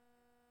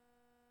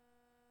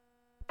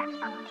Secret.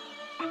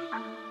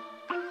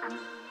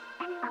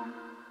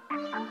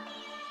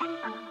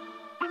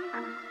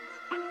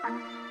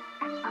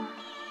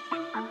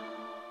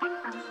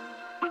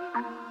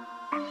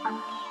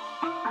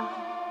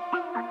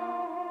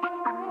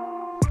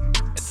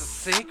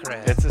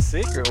 It's a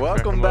secret.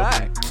 Welcome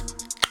back.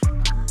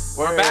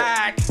 We're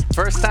back.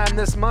 First time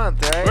this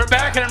month, right? We're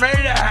back and I'm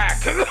ready to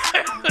hack.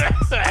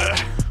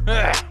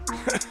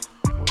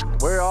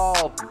 We're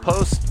all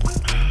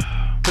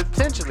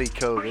potentially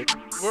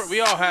COVID.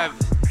 We all have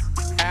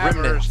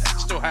or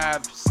still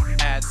have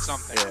had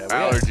something. Yeah,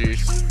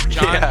 allergies.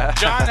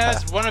 John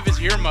has one of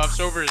his earmuffs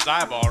over his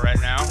eyeball right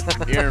now.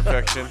 Ear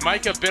infection.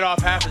 Micah bit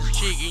off half his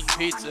cheek eating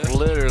pizza.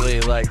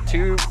 Literally, like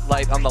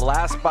on the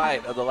last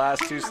bite of the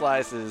last two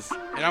slices.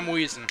 And I'm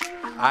wheezing.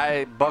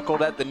 I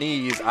buckled at the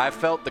knees. I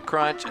felt the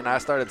crunch, and I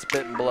started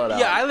spitting blood out.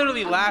 Yeah, I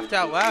literally laughed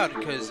out loud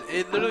because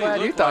it literally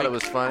looked you thought it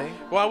was funny.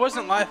 Well, I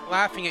wasn't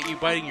laughing at you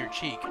biting your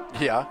cheek.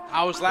 Yeah.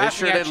 I was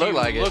laughing at you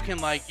like looking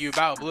like you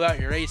about blew out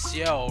your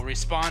ACL,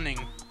 responding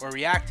or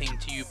reacting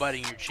to you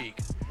biting your cheek.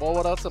 Well,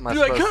 what else am I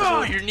You're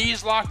supposed to do? Your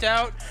knees locked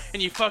out,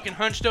 and you fucking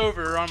hunched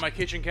over on my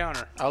kitchen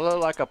counter. I look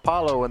like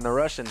Apollo when the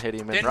Russian hit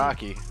him in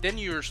Rocky. Then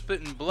you were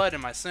spitting blood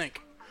in my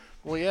sink.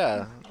 Well,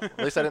 yeah. At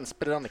least I didn't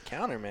spit it on the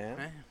counter, man.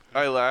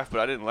 I laughed,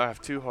 but I didn't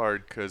laugh too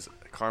hard because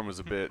Karma's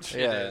a bitch.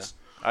 Yeah. It is.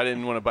 I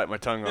didn't want to bite my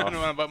tongue off. I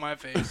don't want to bite my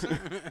face.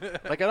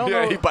 Like, I don't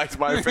know. Yeah, he bites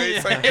my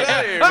face. Like, get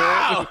out of here,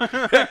 man.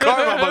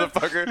 Karma,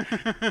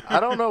 motherfucker. I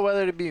don't know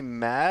whether to be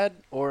mad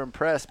or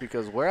impressed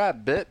because where I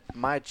bit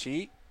my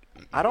cheek,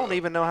 I don't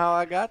even know how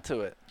I got to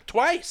it.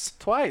 Twice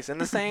in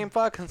the same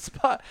fucking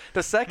spot.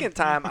 The second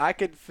time, I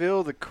could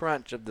feel the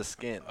crunch of the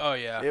skin. Oh,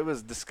 yeah. It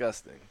was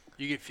disgusting.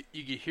 You could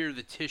hear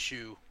the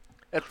tissue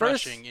At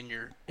crushing in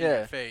your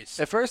face.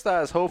 At first,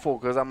 I was hopeful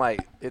because I'm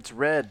like, it's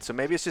red, so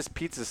maybe it's just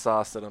pizza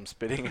sauce that I'm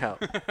spitting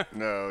out.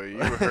 No, you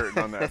were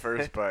hurting on that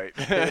first bite.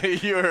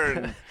 You were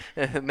hurting.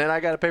 And then I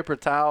got a paper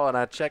towel, and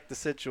I checked the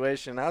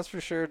situation. I was for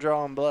sure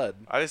drawing blood.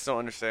 I just don't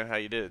understand how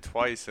you did it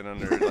twice in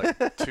under,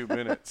 like, 2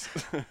 minutes.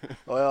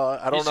 Well,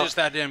 I don't know. He's just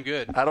that damn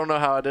good. I don't know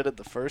how I did it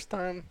the first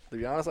time. To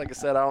be honest, like I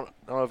said, I don't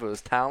know if it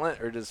was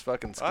talent or just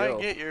fucking skill.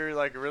 I get you're,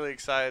 like, really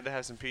excited to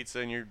have some pizza,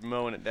 and you're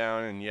mowing it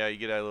down, and, yeah, you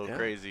get a little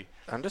crazy.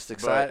 I'm just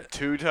excited. But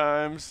 2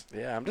 times?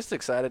 Yeah, I'm just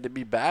excited to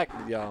be back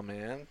with y'all,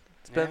 man.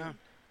 It's been,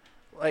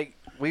 like,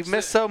 we've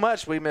missed so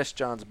much. We missed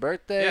John's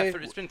birthday. Yeah,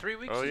 it's been 3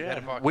 weeks. Oh, since we had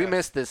a yeah. podcast. We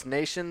missed this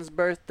nation's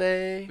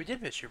birthday. We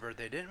did miss your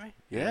birthday, didn't we?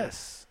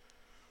 Yes.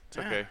 It's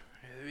okay.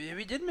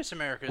 We did miss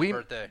America's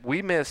birthday.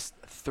 We missed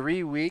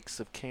 3 weeks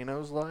of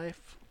Kano's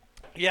life.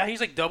 Yeah, he's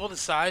like double the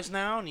size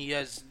now, and he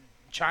has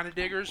China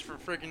diggers for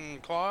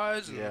freaking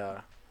claws. And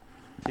Yeah.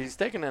 He's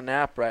taking a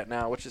nap right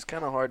now, which is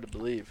kind of hard to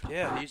believe.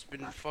 Yeah, he's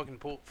been fucking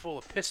full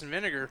of piss and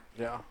vinegar.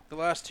 Yeah. The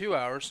last 2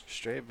 hours.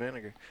 Straight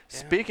vinegar. Yeah.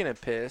 Speaking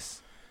of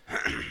piss,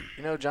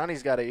 you know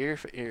Johnny's got an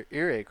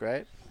earache,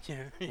 right?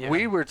 Yeah.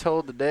 We were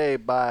told today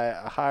by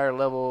a higher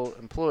level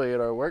employee at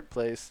our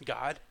workplace.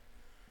 God.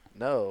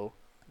 No,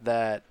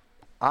 that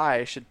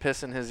I should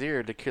piss in his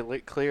ear to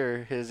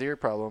clear his ear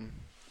problem.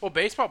 Well,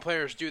 baseball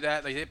players do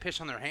that. Like they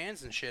piss on their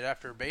hands and shit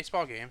after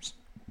baseball games.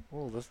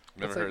 Well, that's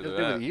Never like heard of to do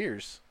that. with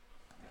ears.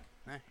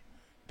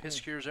 Piss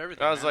cures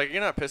everything. I was man. like,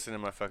 you're not pissing in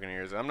my fucking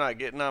ears. I'm not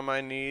getting on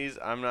my knees.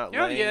 I'm not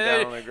Yeah, laying yeah,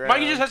 down on the ground.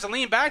 Mikey just has to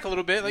lean back a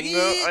little bit. Like,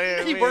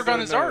 he work on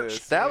his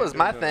arch. That was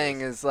my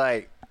thing. Is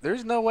like,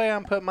 there's no way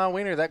I'm putting my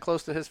wiener that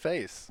cllose to his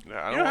face. No,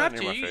 I You don't don't have want it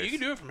to. near my face. You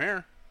can do it from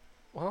here.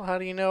 Well, how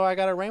do you know I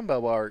got a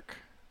rainbow arc?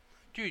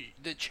 Dude,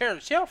 the chair.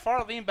 See how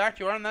far lean back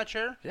you are in that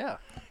chair? Yeah.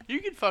 You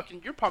could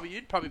you'd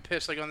probably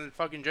piss like on the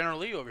fucking General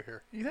Lee over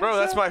here. Bro,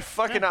 that's my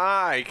fucking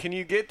eye. Can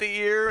you get the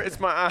ear? It's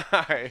my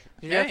eye.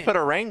 You have to put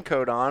a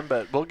raincoat on,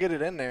 but we'll get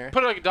it in there.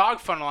 Put like a dog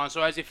funnel on,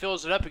 so as he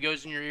fills it up, it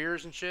goes in your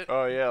ears and shit.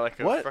 Oh yeah,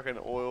 like a What? fucking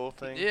oil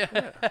thing.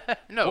 Yeah.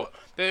 No,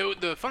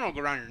 the funnel will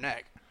go around your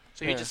neck,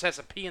 so he Yeah. just has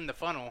to pee in the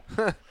funnel.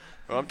 Well,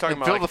 I'm talking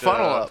And about fill like the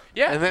funnel up.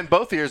 Yeah. And then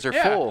both ears are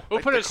full. We'll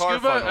Like put the a car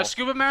funnel.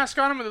 scuba mask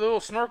on him with a little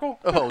snorkel.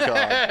 Oh,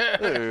 God.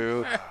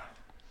 Ew.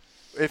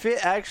 If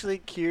it actually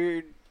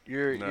cured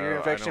your No, ear I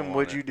infection, don't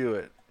would want you it. do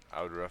it?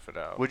 I would rough it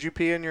out. Would you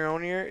pee in your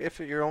own ear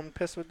if your own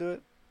piss would do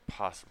it?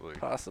 Possibly.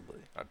 Possibly.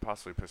 I'd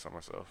possibly piss on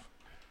myself.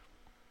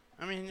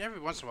 I mean, every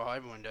once in a while,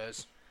 everyone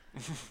does.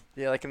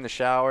 Yeah, like in the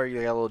shower,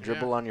 you got a little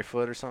dribble on your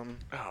foot or something.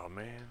 Oh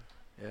man.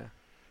 Yeah.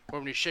 Or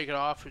when you shake it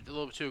off a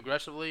little bit too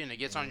aggressively and it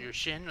gets on your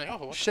shin, you're like,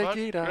 oh, what Shake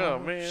the it off. Oh,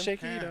 man.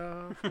 Shake it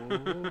Yeah. off.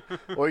 Ooh.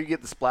 Or you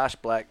get the splash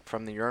black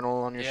from the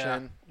urinal on your Yeah.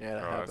 shin. Yeah,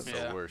 that Oh, happens. that's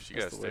Yeah. the worst. You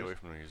That's gotta the stay away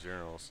worst. from these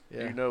urinals.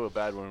 Yeah. You know a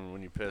bad one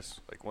when you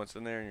piss like once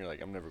in there, and you're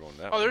like, I'm never going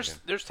that. Oh, one there's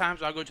again.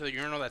 times I'll go to the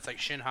urinal that's like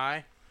shin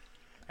high,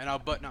 and I'll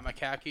button up my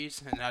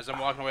khakis, and as I'm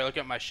walking away, I look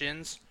at my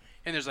shins,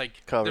 and there's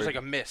like Covered.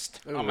 a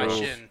mist on my Ooh.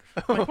 shin.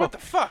 I'm like, what the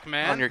fuck,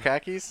 man? On your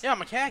khakis? Yeah,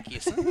 my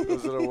khakis.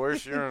 Those are the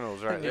worst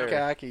urinals right On your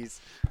there.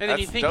 khakis. And then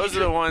you think those are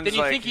the ones, Then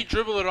you like- think you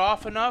dribble it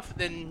off enough,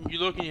 then you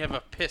look and you have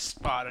a piss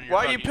spot on your.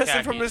 Why are you fucking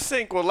pissing from the khakis.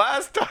 sink? Well,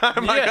 last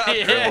time I Yeah, got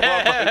dribbled on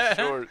my yeah.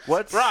 shorts.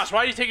 What's Ross,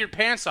 why do you take your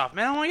pants off,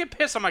 man? I don't want to get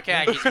piss on my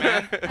khakis,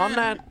 man. on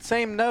that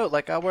same note?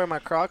 Like I wear my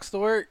Crocs to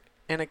work,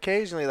 and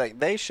occasionally, like,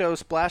 they show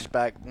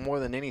splashback more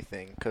than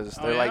anything because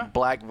they're, like,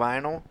 black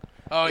vinyl.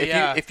 Oh,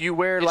 yeah. If you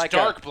wear, it's like,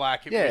 dark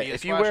black.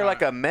 If you wear,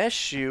 like, a mesh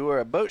shoe or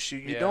a boat shoe,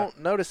 you don't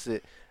notice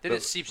it. Then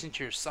it seeps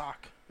into your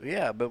sock.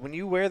 Yeah, but when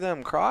you wear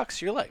them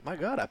Crocs, you're like, my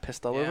God, I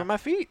pissed all over my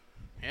feet.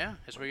 Yeah,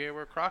 that's why you gotta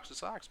wear Crocs and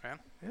socks, man.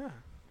 Yeah.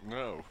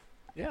 No.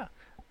 Yeah.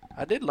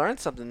 I did learn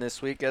something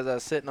this week as I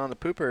was sitting on the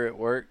pooper at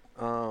work.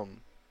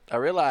 I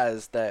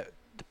realized that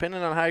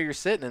depending on how you're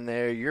sitting in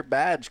there, your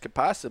badge could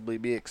possibly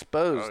be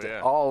exposed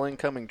to all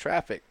incoming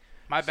traffic.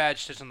 My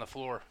badge sits on the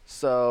floor.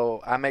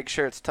 So I make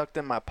sure it's tucked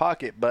in my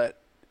pocket, but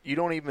you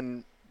don't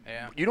even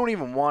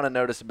want to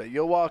notice it. But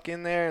you'll walk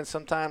in there, and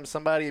sometimes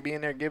somebody will be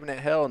in there giving it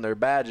hell, and their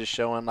badge is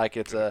showing like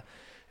it's a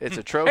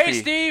trophy. Hey,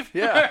 Steve!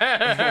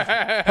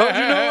 Yeah.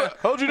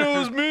 How'd you know it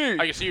was me?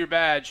 I can see your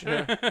badge.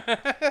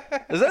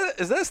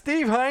 Is that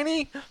Steve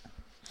Heine?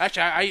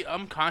 Actually,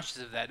 I'm conscious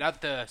of that.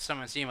 Not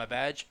someone seeing my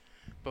badge,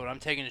 but when I'm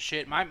taking a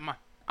shit, I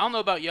don't know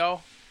about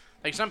y'all.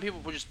 Like, some people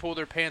will just pull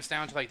their pants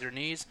down to, like, their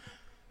knees.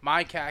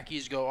 My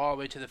khakis go all the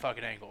way to the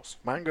fucking ankles.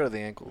 Mine go to the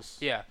ankles.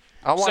 Yeah.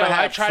 I want to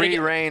have free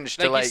range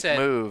to, like,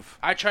 move.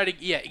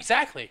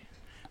 Exactly.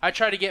 I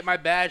try to get my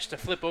badge to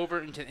flip over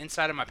into the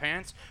inside of my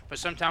pants, but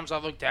sometimes I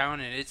look down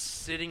and it's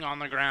sitting on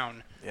the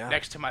ground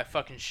next to my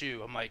fucking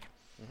shoe. I'm like,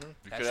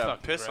 you could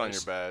have piss on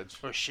your badge.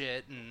 Or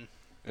shit. And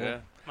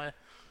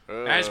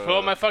I just pull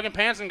up my fucking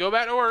pants and go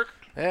back to work.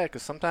 Yeah,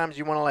 because sometimes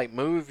you want to, like,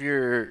 move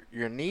your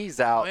knees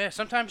out. Oh, yeah,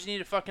 sometimes you need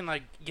to fucking,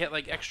 like, get,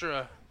 like,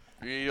 extra.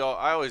 I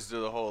always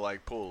do the whole,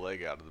 like, pull a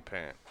leg out of the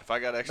pant. If I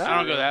got extra I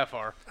don't go that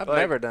far. I've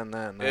never done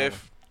that, no.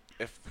 If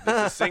it's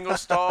a single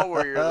stall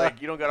where you're,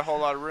 like, you don't got a whole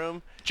lot of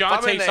room.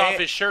 John takes off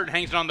his shirt and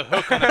hangs it on the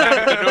hook on the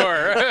back of the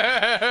door. If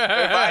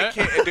I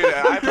can't do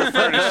that, I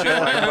prefer to shit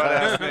like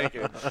butt-ass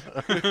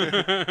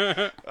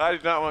naked. I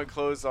do not want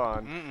clothes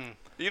on.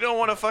 You don't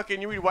want to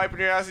fucking, you be wiping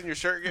your ass and your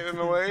shirt getting in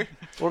the way?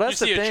 Well, that's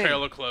the thing. You see a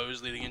trail of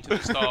clothes leading into the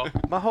stall.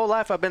 My whole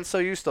life I've been so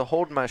used to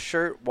holding my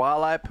shirt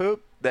while I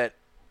poop that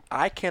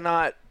I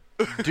cannot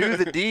do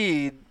the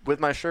deed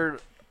with my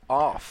shirt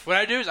off. What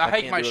I do is I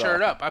hike my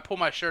shirt up. I pull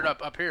my shirt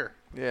up here.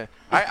 Yeah.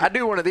 I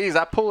do one of these.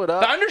 I pull it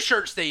up. The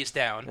undershirt stays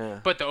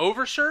down, but the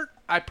overshirt,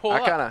 I pull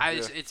up.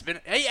 It's been.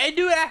 I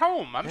do it at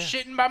home. I'm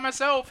shitting by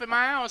myself in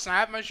my house, and I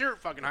have my shirt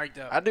fucking hiked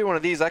up. I do one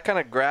of these. I kind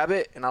of grab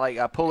it, and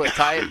I pull it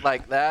tight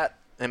like that,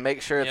 and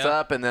make sure it's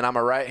up, and then I'm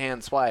a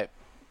right-hand swipe.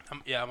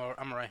 I'm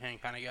a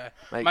right-hand kind of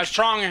guy. My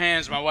strong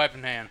hand's my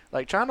wiping hand.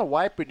 Like, trying to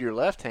wipe with your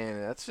left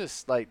hand, that's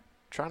just like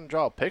trying to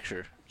draw a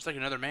picture. It's like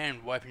another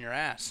man wiping your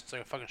ass. It's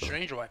like a fucking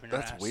stranger wiping your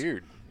ass. That's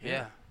weird.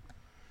 Yeah.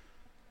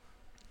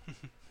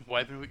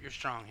 Wiping with your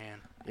strong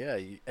hand. Yeah.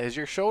 Has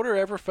your shoulder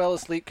ever fell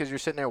asleep because you're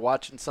sitting there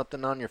watching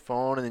something on your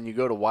phone and then you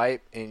go to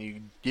wipe and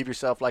you give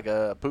yourself like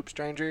a poop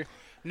stranger?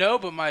 No,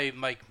 but my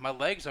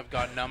legs have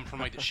gotten numb from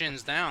like the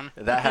shins down.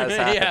 That has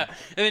happened. Yeah,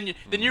 and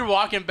then you're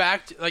walking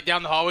back like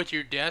down the hallway to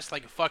your desk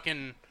like a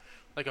fucking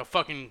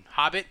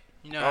hobbit.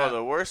 You know.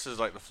 The worst is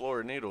like the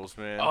floor needles,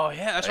 man. Oh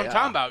yeah, that's what I'm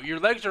talking about. Your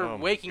legs are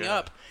waking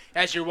up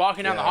as you're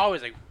walking down the hallway.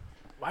 It's like,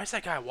 why is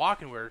that guy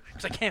walking weird?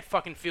 Because I can't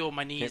fucking feel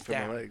my knees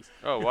down. My legs.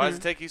 Oh, why does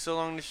it take you so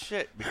long to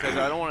shit? Because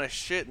I don't want to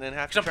shit and then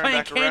have to turn I'm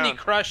back playing around. Candy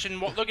Crush and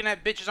looking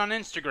at bitches on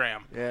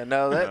Instagram. Yeah,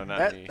 no,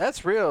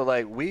 that's real.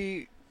 Like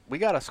we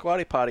got a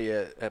squatty potty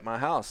at my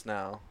house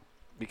now.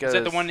 Because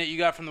is that the one that you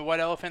got from the White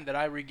Elephant that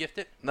I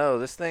regifted? No,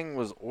 this thing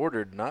was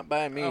ordered not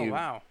by me. Oh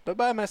wow! But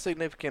by my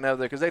significant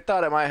other because they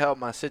thought it might help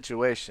my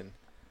situation.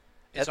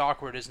 It's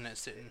awkward, isn't it?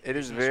 Sitting. It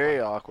is very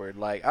awkward.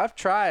 Like I've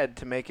tried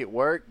to make it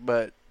work,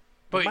 but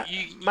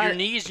your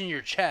knees and your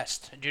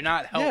chest do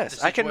not help. Yes, the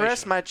situation. I can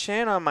rest my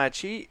chin on my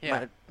cheek,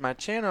 my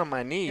chin on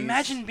my knees.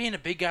 Imagine being a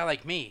big guy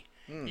like me.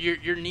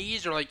 Your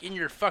knees are like in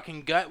your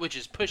fucking gut, which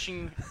is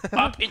pushing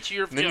up into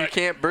your. Then you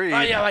can't breathe.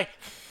 Oh yeah, like.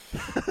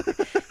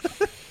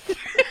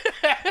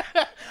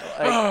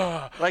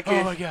 Oh my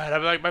god!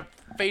 I'm like my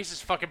face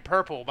is fucking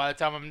purple by the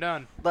time I'm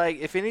done. Like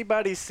if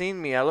anybody's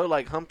seen me, I look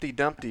like Humpty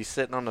Dumpty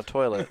sitting on the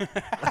toilet.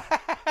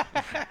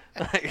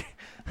 Like,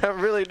 I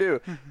really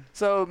do.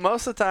 So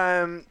most of the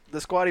time, the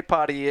squatty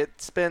potty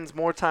it spends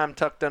more time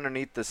tucked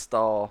underneath the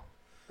stall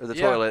or the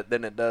toilet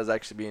than it does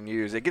actually being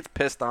used. It gets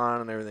pissed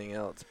on and everything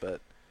else, but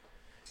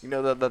you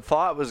know the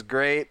thought was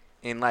great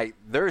and like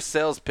their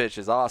sales pitch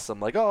is awesome.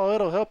 Like, oh,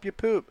 it'll help you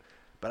poop.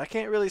 But I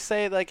can't really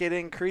say like it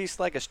increased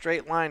like a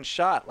straight line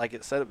shot like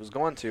it said it was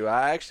going to.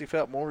 I actually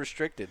felt more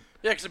restricted.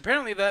 Yeah, because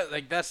apparently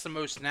that's the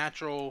most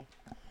natural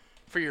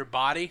for your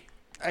body.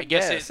 I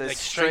guess it like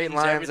straight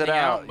lines it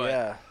out. But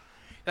yeah.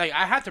 Like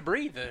I have to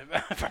breathe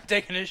if I'm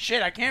taking this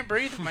shit. I can't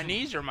breathe with my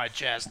knees or my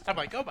chest. I'm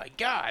like, oh my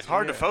god. It's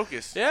hard to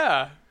focus.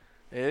 Yeah.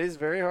 It is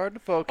very hard to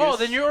focus. Oh,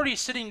 then you're already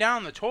sitting down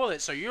on the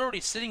toilet, so you're already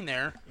sitting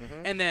there,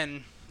 and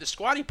then the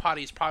squatty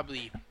potty is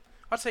probably.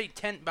 I'd say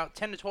about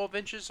 10 to 12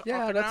 inches.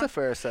 Yeah, that's a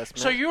fair assessment.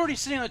 So you're already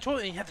sitting on the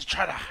toilet, and you have to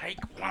try to hike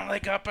one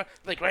leg up,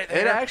 like right there.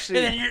 It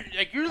actually, and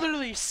then you're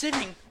literally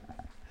sitting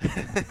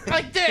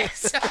like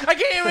this. I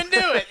can't even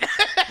do it.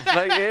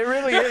 Like it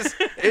really is.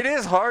 It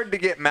is hard to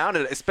get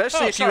mounted,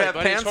 especially if you have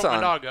pants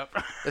on. Dog up.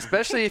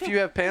 Especially if you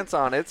have pants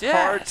on, it's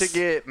hard to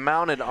get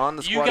mounted on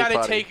the squatty potty. You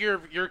got to take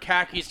your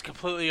khakis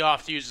completely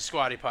off to use the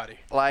squatty potty.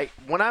 Like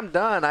when I'm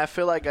done, I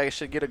feel like I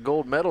should get a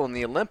gold medal in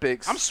the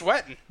Olympics. I'm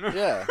sweating.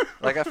 Yeah,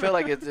 like I feel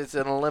like it's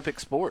an Olympic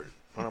sport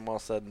when I'm all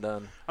said and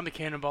done. I'm the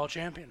cannonball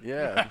champion.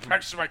 Yeah. I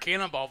practiced my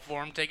cannonball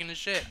before I'm taking the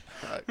shit.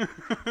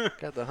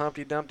 Got the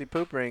Humpty Dumpty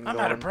poop ring I'm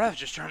going. out of breath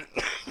just trying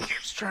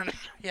to.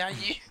 Yeah,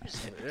 use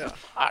it. Yeah.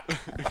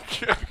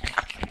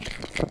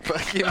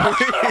 Fucking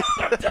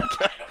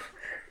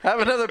have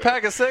another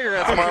pack of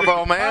cigarettes,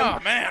 Marlboro man.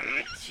 Oh man,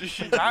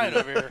 I'm dying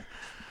over here.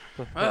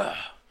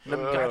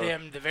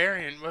 Goddamn, the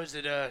variant, was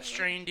it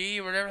strain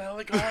D or whatever the hell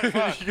they call it?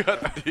 Fuck. You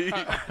got the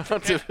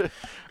D.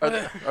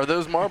 Are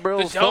those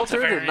Marlboros filtered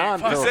or variant. You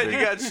non-filtered? said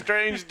you got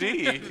strange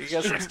D. You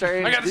got some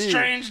strange I got the D.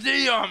 strange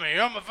D on me.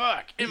 Oh my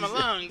fuck, in my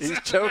lungs. He's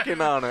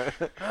choking on it.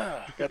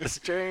 Got the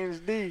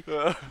strange D.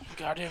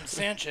 Goddamn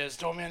Sanchez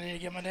told me I need to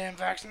get my damn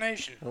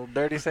vaccination. Old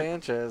dirty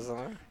Sanchez,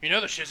 huh? You know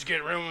the shit's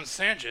getting real when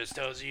Sanchez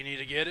tells you need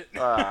to get it.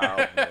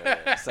 Oh,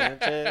 man.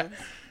 Sanchez.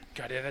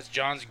 Goddamn, that's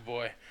John's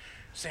boy.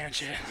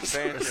 Sanchez.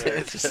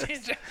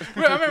 Sanchez.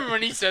 Well, I remember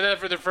when he said that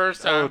for the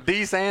first time. Oh,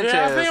 D. Sanchez.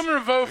 Yeah, I think I'm going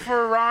to vote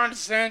for Ron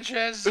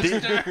Sanchez. D.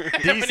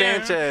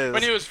 Sanchez.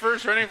 When he was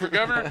first running for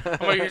governor,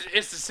 I'm like,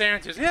 it's the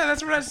Sanchez. Yeah,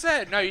 that's what I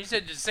said. No, you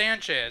said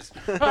Sanchez.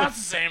 Oh, that's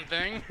the same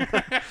thing.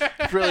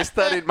 Really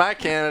studied my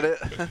candidate.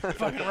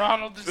 Fucking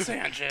Ronald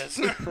Sanchez.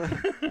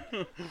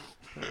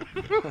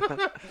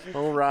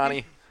 Oh,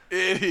 Ronnie.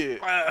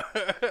 Idiot.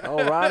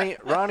 Oh,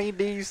 Ronnie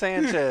D.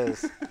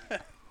 Sanchez.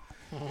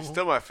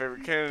 Still my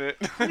favorite candidate.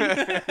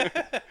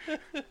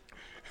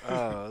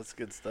 Oh, that's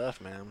good stuff,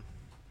 man.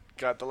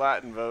 Got the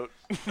Latin vote.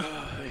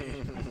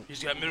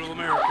 He's got Middle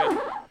America.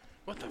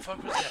 What the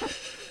fuck was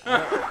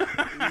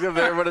that? He's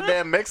over there with a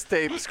damn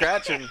mixtape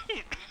scratching.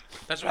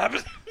 That's what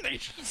happens.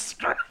 Jesus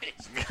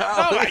Christ.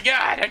 Oh my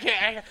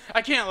God!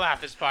 I can't laugh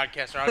this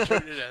podcast, or I'll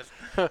choke to death.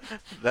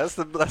 That's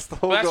the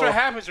whole Well, that's goal. what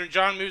happens when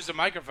John moves the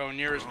microphone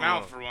near his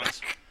mouth for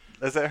once.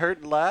 Does it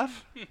hurt to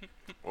laugh?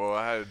 Well,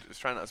 I was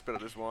trying not to spit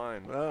out this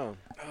wine. Oh.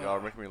 Y'all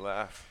are making me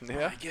laugh. Oh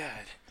my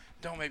God!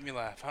 Don't make me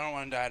laugh. I don't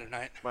want to die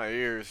tonight. My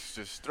ears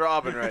just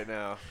throbbing right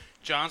now.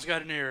 John's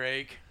got an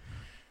earache.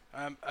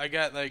 I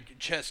got like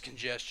chest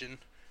congestion.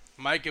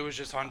 Micah was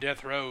just on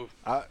death row.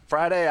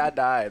 Friday I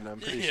died, I'm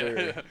pretty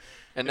sure.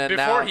 And then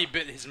before he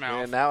bit his mouth.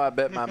 Yeah, now I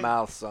bit my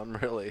mouth, so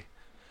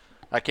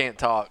I can't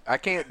talk. I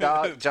can't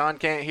talk. John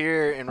can't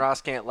hear, and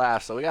Ross can't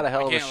laugh. So we got a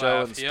hell of a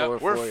show in store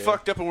for you. We're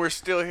fucked up and we're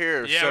still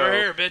here. Yeah, so we're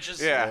here,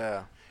 bitches.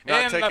 Yeah.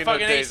 And my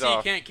fucking AC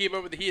off. can't keep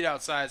up with the heat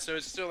outside, so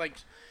it's still like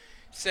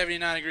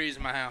 79 degrees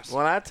in my house.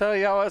 When I tell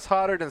y'all it's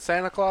hotter than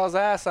Santa Claus'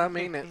 ass, I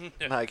mean it.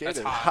 Like, it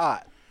is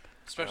hot.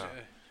 Especially,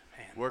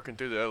 man. Working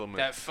through the elements.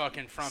 That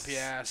fucking frumpy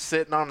ass.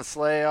 Sitting on the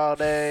sleigh all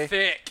day.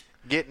 Thick.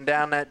 Getting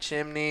down that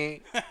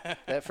chimney.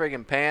 That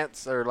friggin'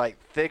 pants are, like,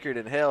 thicker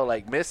than hell.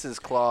 Like, Mrs.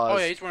 Claus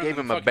gave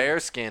him a bear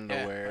skin to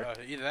wear.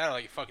 Either that or,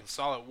 like, fucking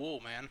solid wool,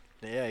 man.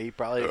 Yeah, he's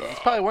probably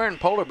wearing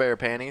polar bear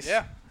panties.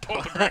 Yeah.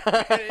 Polar bear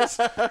panties.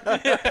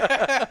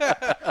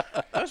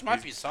 Those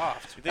might be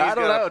soft. I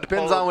don't know. It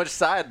depends on which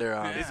side they're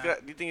on. Yeah.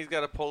 Do you think he's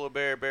got a polar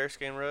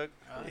bearskin rug?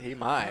 He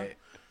might.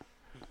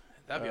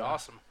 That'd be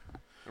awesome.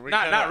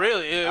 Not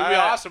really. It would be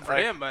awesome for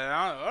him, but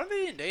are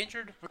they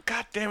endangered?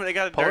 God damn it, they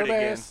got it Polar dirty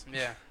bears?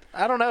 again. Yeah.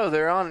 I don't know.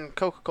 They're on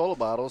Coca-Cola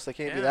bottles. They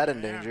can't be that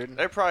endangered.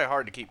 They're probably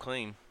hard to keep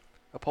clean.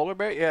 A polar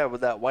bear? Yeah,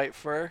 with that white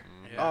fur.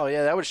 Yeah. Oh,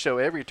 yeah, that would show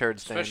every turd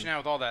stain. Especially now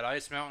with all that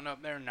ice melting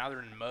up there, and now they're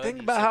in mud.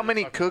 Think about how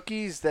many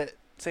cookies that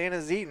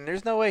Santa's eating.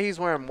 There's no way he's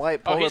wearing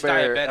white Oh, polar he's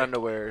bear diabetic.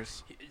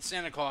 underwears.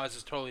 Santa Claus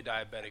is totally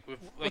diabetic. With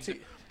like the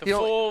he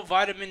only- full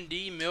vitamin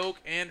D milk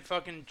and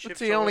fucking chips.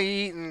 What's he only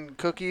eating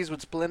cookies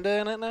with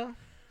Splenda in it now?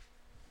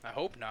 I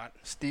hope not.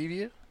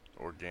 Stevia?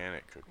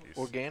 Organic cookies.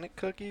 Organic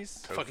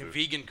cookies? Tofu. Fucking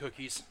vegan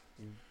cookies.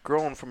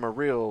 Grown from a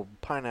real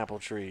pineapple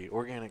tree.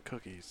 Organic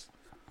cookies.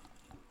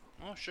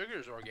 Well, sugar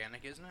is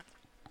organic, isn't it?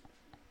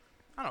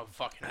 I don't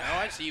fucking know.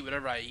 I just eat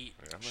whatever I eat.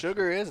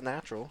 Sugar is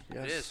natural.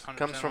 Yes. It is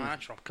 100%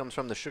 natural. Comes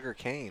from the sugar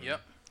cane.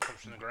 Yep. Comes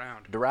from the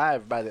ground.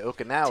 Derived by the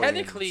Okinawans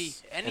Technically,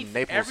 in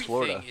Naples, everything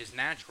Florida. is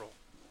natural.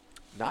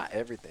 Not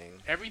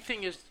everything.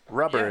 Everything is.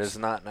 Rubber yes. is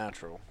not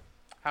natural.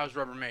 How's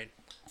rubber made?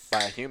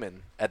 By a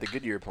human at the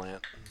Goodyear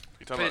plant.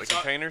 You talking about the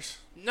containers?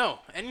 No,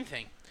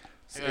 anything.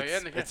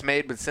 It's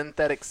made with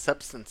synthetic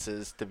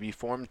substances to be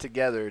formed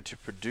together to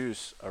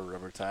produce a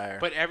rubber tire.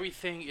 But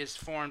everything is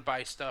formed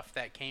by stuff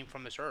that came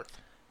from this earth.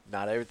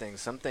 Not everything.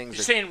 Some things.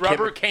 You're saying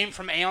rubber came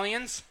from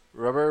aliens?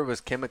 Rubber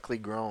was chemically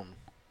grown.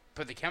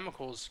 But the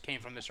chemicals came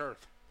from this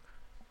earth.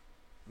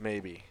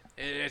 Maybe.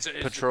 It's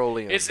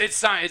petroleum. It's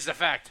science. It's a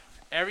fact.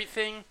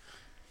 Everything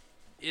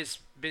has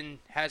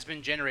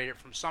been generated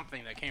from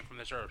something that came from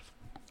this earth.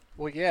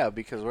 Well, yeah,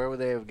 because where would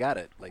they have got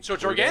it? Like, so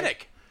it's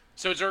organic.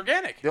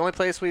 The only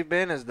place we've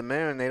been is the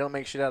moon. They don't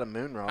make shit out of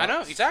moon rocks. I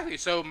know, exactly.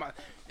 So,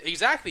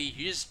 exactly.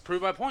 You just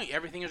proved my point.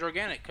 Everything is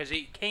organic because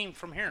it came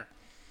from here.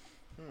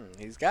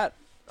 He's got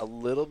a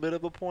little bit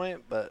of a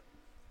point, but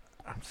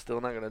I'm still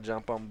not going to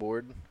jump on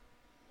board.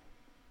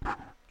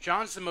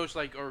 John's the most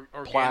like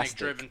organic Plastic.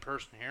 driven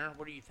person here.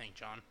 What do you think,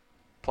 John?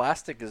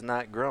 Plastic is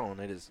not grown;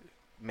 it is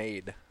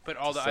made. But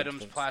all It's the a items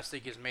substance.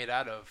 plastic is made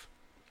out of.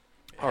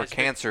 Or has been-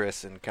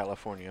 cancerous in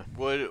California.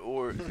 Would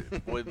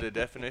the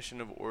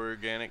definition of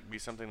organic be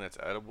something that's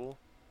edible?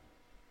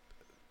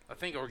 I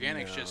think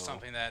organic's just No.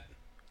 something that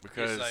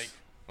Because, like-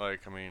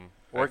 I mean,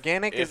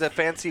 Organic is a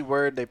fancy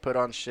word they put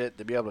on shit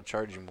to be able to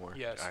charge you more.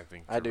 yes. I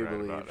think I you're do right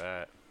about believe.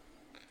 that.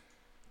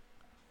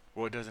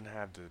 Well, it doesn't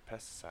have the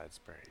pesticide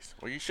sprays.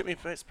 Well, you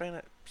shouldn't be spraying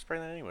that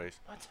anyways.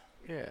 What?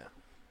 Yeah.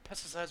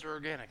 Pesticides are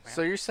organic, man.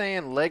 So you're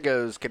saying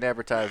Legos can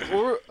advertise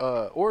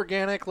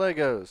organic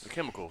Legos? The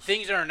chemicals.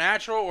 Things that are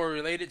natural or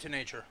related to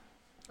nature.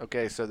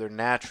 Okay, so they're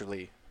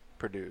naturally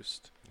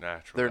produced.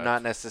 Natural. They're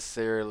not that's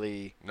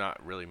necessarily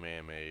not really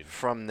man-made.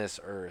 from this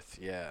earth.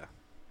 Yeah.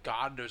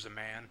 God was a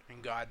man,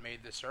 and God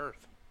made this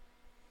earth.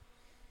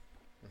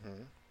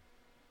 Hmm.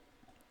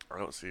 I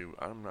don't see.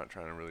 I'm not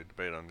trying to really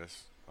debate on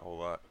this a whole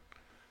lot.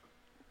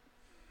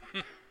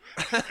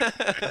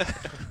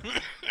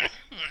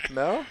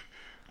 No?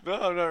 No,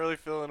 I'm not really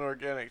feeling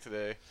organic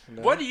today.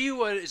 No? What do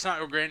you? It's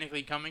not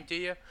organically coming to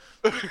you.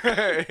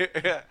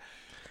 Yeah.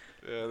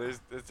 Yeah,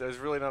 there's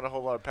really not a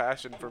whole lot of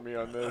passion for me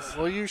on this.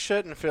 Well, you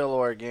shouldn't feel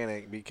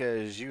organic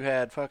because you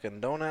had fucking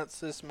donuts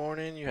this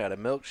morning. You had a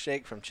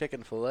milkshake from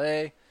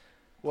Chick-fil-A.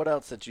 What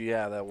else did you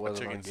have that A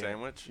wasn't chicken organic?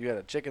 sandwich? You had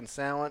a chicken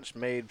sandwich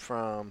made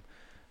from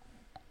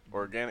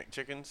Organic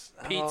chickens?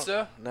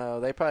 Pizza? No,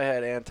 they probably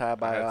had I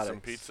antibiotics. had some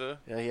pizza.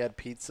 Yeah, he had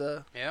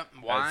pizza. Yep. Had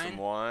some Wine.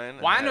 wine.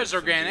 I Wine had was some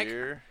organic.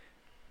 beer.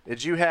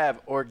 Did you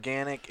have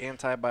organic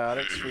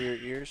antibiotics for your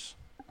ears?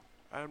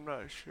 I'm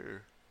not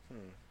sure.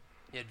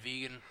 You had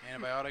vegan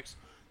antibiotics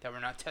that were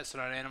not tested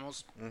on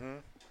animals. Mm-hmm.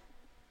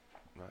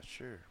 Not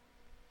sure.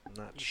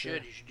 Not You sure.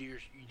 should. You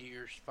should do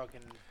your fucking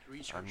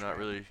research. I'm not man.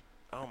 really.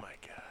 Oh my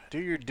god. Do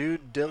your due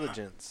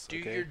diligence. Do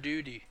okay? your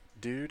duty.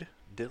 Dude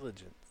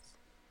diligence.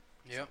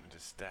 Yep. Something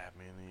just stabbed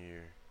me in the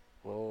ear.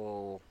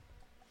 Well,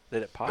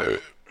 did it pop?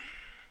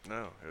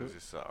 No, it was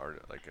just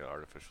like an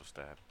artificial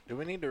stab. Do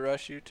we need to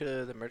rush you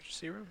to the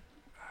emergency room?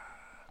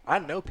 I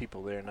know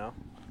people there now.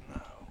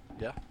 No.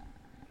 Yeah.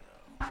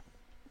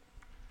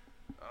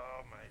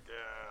 Oh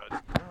my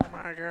god. Oh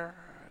my god.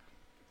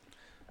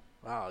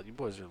 Wow, you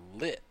boys are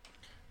lit.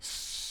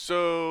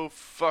 So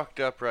fucked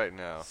up right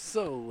now,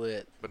 So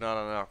lit. but not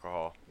on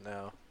alcohol.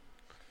 No.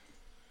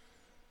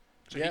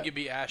 So Yeah. he could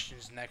be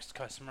Ashton's next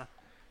customer.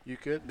 You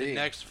could The be.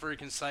 next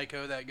freaking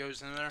psycho that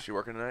goes in there. She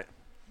working tonight?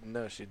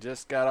 No, she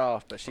just got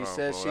off, but she Oh,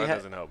 says well, she that had.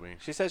 doesn't help me.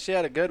 She said she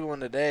had a good one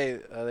today.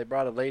 They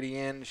brought a lady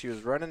in. She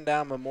was running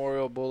down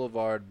Memorial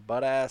Boulevard,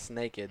 butt ass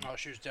naked. Oh,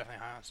 she was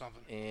definitely high on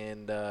something.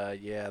 And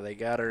yeah, they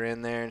got her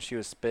in there, and she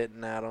was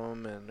spitting at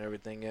them and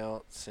everything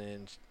else.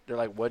 And they're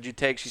like, "What'd you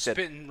take?" She said,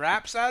 Spitting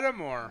raps at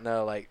him, or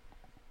 "No, like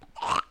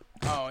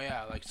oh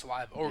yeah, like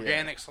saliva,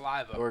 organic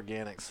saliva.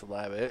 organic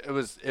saliva. It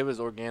was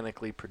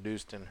organically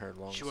produced in her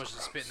lungs." She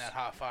wasn't spitting that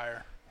hot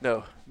fire.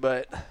 No,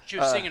 but She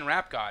was singing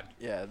Rap God.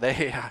 yeah,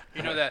 they.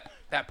 You know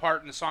that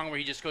part in the song where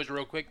he just goes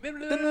real quick. That's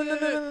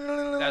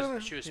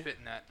what she was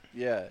spitting at.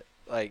 Yeah,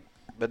 like,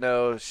 but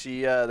no,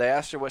 she. They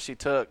asked her what she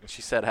took, and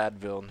she said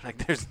Advil. And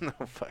like, there's no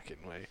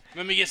fucking way.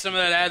 Let me get some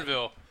of that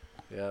Advil.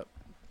 Yep,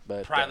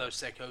 but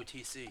Prilosec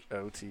OTC.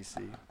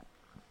 OTC.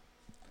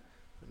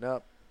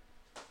 Nope.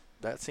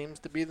 That seems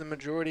to be the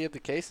majority of the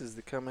cases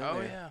that come in Oh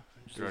there. yeah.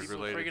 Just Drug people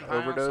related. freaking high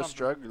on Overdose, something.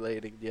 drug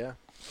related, yeah.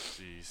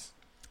 Jeez.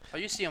 Oh,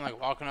 you see them like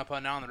walking up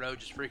and down the road,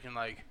 just freaking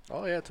like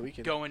Oh yeah,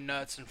 tweaking. going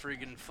nuts and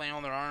freaking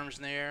flailing their arms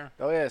in the air.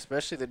 Oh yeah,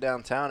 especially the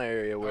downtown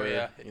area where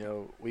yeah. you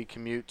know we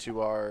commute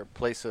to our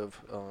place of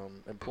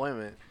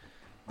employment.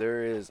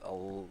 There is a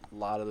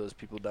lot of those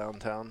people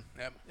downtown.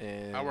 Yep.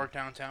 And I work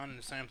downtown and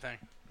the same thing.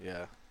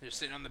 Yeah. They're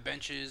sitting on the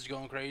benches,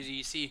 going crazy.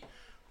 You see,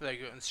 like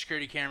on the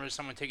security cameras,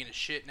 someone taking a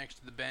shit next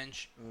to the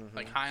bench,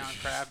 like high on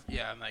crab.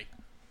 Yeah, I'm like,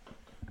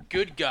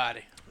 good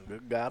golly,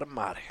 Good God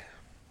Almighty.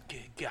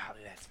 good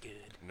golly, that's good.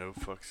 No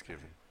fucks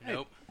given. Hey.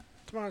 Nope.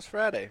 Tomorrow's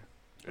Friday.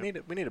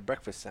 Yep. We need a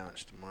breakfast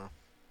sandwich tomorrow.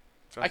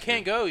 I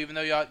can't go, even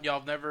though y'all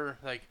have never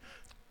like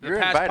the You're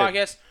past invited.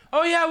 podcast.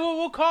 Oh yeah,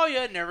 we'll call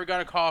you. Never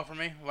got a call from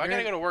me. Well, I You're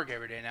gotta in- go to work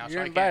every day now, so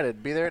You're I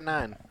invited. Be there at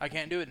 9. I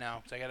can't do it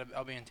now because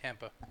I'll be in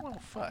Tampa. Oh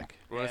fuck.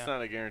 Well, it's Yeah.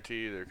 not a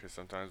guarantee either, because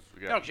sometimes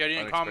we got. No, because y'all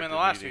didn't call me in the unexpected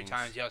last few meetings,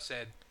 times. Y'all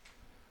said.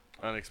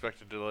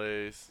 Unexpected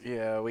delays.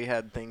 Yeah, we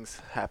had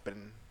things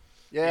happen.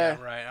 Yeah,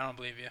 Yeah. right. I don't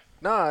believe you.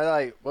 No,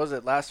 like what was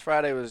it last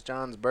Friday was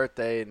John's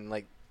birthday, and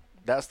like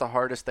that's the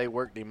hardest they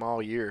worked him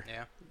all year.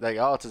 Yeah. Like,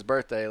 oh, it's his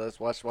birthday. Let's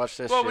watch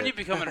this. Well, shit. when you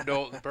become an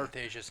adult, the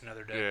birthday is just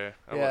another day. Yeah.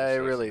 I Yeah, wasn't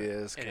it really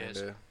supposed is. It is.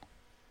 Kinda.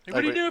 Hey, what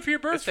are you Like, doing for your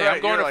to. It's birthday? right,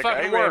 I'm going you're to like,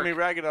 fucking hey, work. me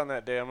ragged on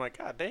that day. I'm like,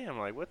 God damn!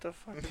 Like, what the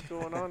fuck is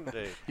going on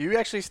today? You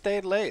actually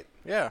stayed late.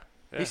 Yeah.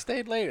 Yeah. He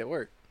stayed late at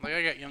work. Like,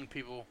 I got young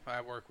people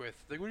I work with.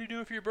 Like, what are you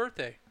doing for your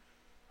birthday?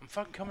 I'm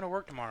fucking coming to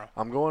work tomorrow.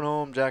 I'm going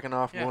home, jacking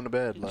off, Yeah. going to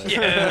bed. Like,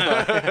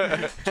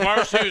 Yeah.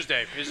 Tomorrow's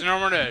Tuesday. It's a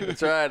normal day.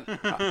 That's right.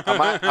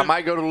 I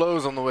might go to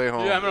Lowe's on the way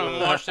home. Yeah, I'm going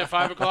to watch the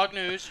 5 o'clock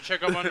news to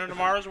check up on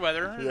tomorrow's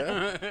weather.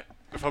 Yeah.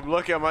 If I'm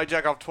lucky, I might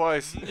jack off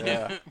twice.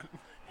 Yeah.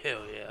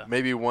 Hell yeah.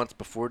 Maybe once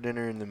before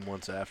dinner and then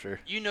once after.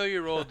 You know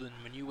you're old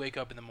when you wake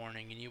up in the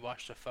morning and you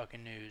watch the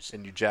fucking news.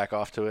 And you jack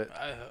off to it.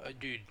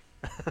 Dude,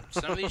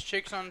 some of these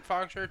chicks on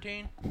Fox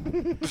 13,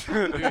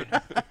 dude.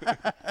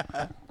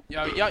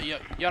 Y'all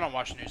don't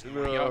watch the news in the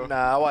morning. Y'all,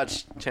 Nah, I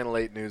watch Channel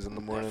 8 news in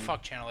the morning.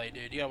 fuck Channel 8,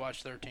 dude. You gotta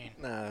watch 13.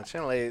 Nah,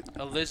 Channel 8.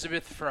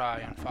 Elizabeth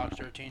Fry on Fox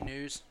 13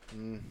 News.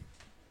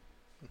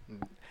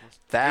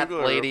 That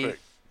Google her real lady. quick.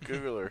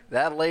 Google her.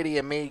 That lady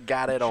and me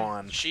got it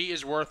on. She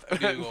is worth a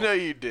Google. No,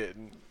 you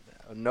didn't.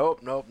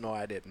 Nope, no,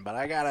 I didn't. But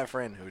I got a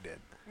friend who did.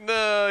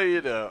 No,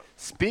 you don't.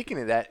 Speaking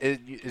of that,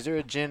 is there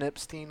a Jen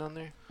Epstein on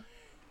there?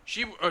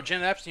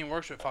 Jen Epstein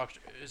works with Fox.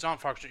 Is on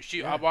Fox.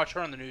 I watch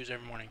her on the news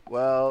every morning.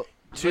 Well,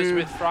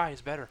 Elizabeth Fry is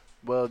better.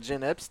 Well,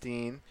 Jen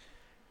Epstein,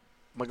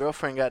 my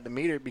girlfriend got to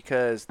meet her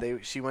because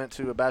she went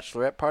to a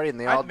bachelorette party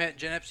and I met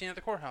Jen Epstein at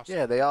the courthouse.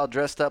 Yeah, they all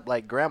dressed up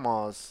like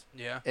grandmas.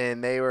 Yeah.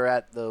 And they were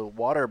at the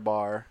water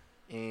bar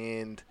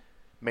and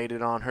made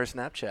it on her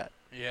Snapchat.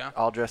 Yeah.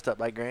 All dressed up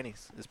like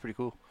grannies. It's pretty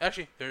cool.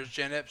 Actually, there's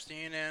Jen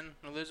Epstein and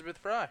Elizabeth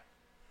Fry.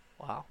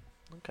 Wow.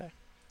 Okay.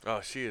 Oh,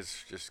 she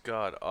is just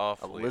god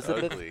awfully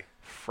Elizabeth ugly.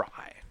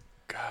 Fry.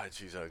 God,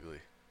 she's ugly.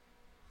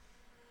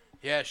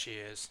 Yeah, she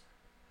is.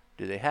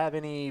 Do they have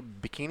any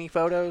bikini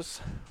photos?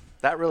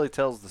 That really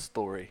tells the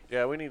story.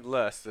 Yeah, we need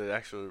less to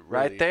actually really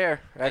Right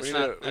there. That's we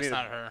not, need to-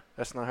 not her.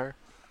 That's not her?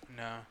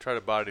 No. try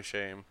to body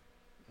shame.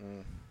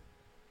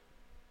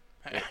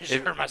 I just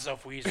heard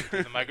myself wheezing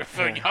through the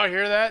microphone. Y'all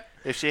hear that?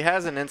 If she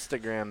has an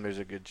Instagram, there's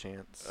a good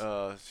chance.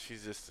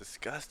 She's just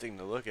disgusting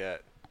to look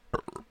at.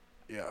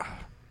 Yeah.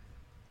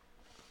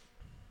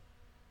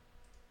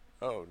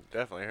 Oh,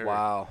 definitely her.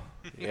 Wow.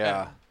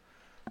 Yeah.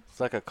 It's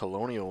like a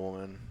colonial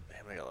woman.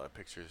 Damn, I got a lot of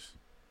pictures.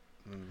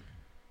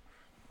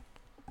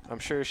 I'm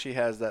sure she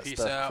has that Peace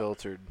stuff out.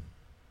 filtered.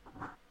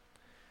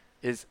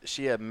 Is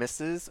she a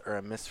Mrs. or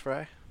a Miss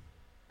Fry?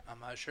 I'm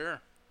not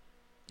sure.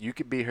 You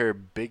could be her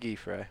Biggie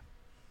Fry.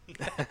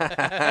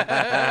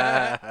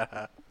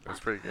 That's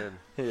pretty good.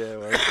 Yeah,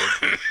 well,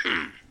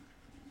 okay.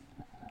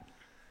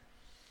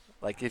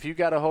 Like, if you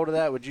got a hold of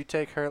that, would you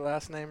take her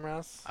last name,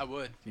 Ross? I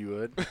would. You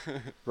would?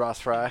 Ross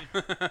Fry?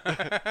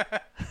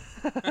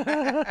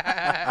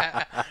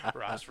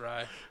 Ross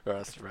Fry.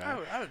 Ross Fry.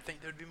 I would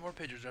think there'd be more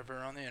pictures of her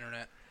on the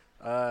internet.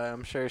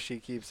 I'm sure she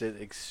keeps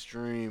it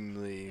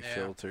extremely Yeah.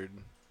 filtered.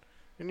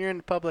 When you're in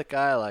the public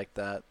eye like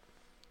that.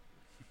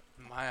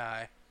 My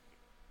eye.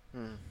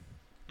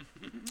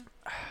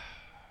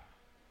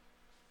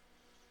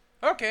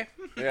 Okay.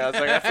 Yeah, it's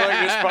like I feel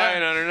like you're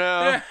spying on her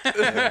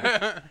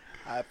now.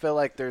 I feel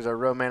like there's a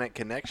romantic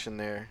connection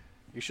there.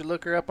 You should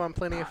look her up on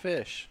Plenty of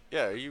Fish.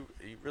 Yeah, you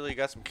really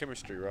got some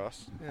chemistry,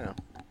 Ross. Yeah.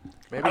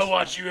 I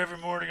watch you every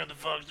morning on the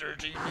Fox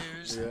 13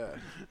 News.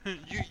 Yeah.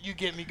 You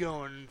get me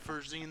going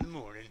first thing in the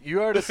morning.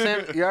 You are to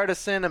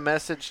send a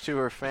message to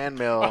her fan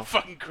mail. A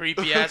fucking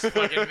creepy ass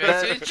fucking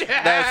message.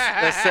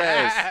 that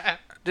says,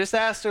 just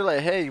ask her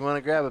like, hey, you want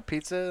to grab a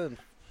pizza and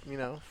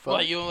phone?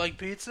 What, you don't like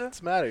pizza? What's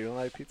the matter? You don't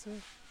like pizza?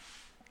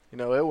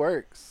 It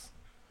works.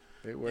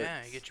 It works.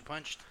 Yeah, you get you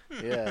punched.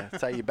 Yeah,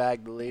 that's how you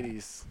bag the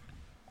ladies.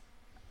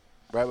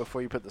 Right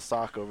before you put the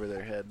sock over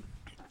their head.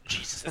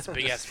 Jesus, that's a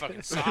big ass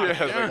fucking sock.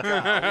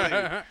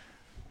 Yeah,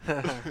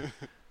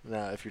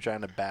 No, if you're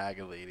trying to bag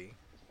a lady.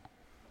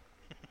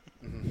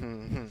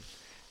 Did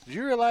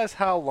you realize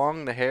how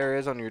long the hair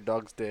is on your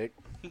dog's dick?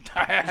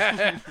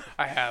 I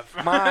have.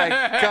 My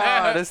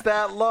God, it's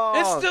that long.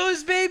 It's still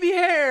his baby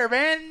hair,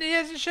 man. He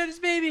hasn't shed his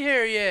baby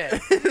hair yet.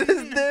 It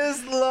is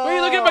this long. Why are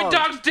you looking at my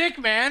dog's dick,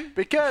 man?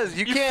 Because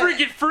you can't.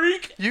 freaking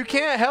freak. You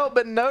can't help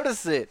but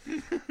notice it.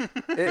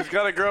 It's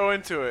got to grow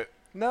into it.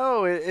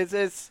 No,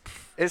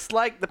 it's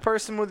like the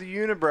person with the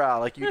unibrow.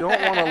 Like, you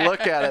don't want to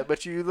look at it,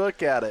 but you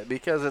look at it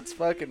because it's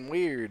fucking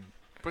weird.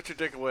 Put your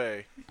dick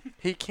away.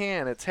 He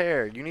can. It's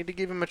hair. You need to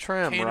give him a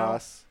trim, Kano?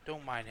 Ross.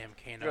 Don't mind him,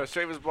 Kano. You gotta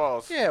shave his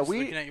balls. Yeah, He's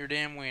looking at your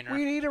damn wiener.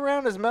 we'd eat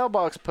around his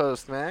mailbox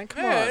post, man.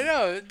 Come on.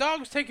 No,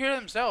 dogs take care of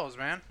themselves,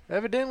 man.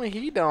 Evidently,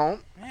 he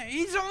don't. Yeah,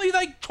 he's only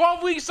like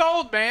 12 weeks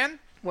old, man.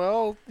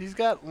 Well, he's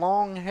got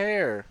long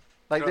hair.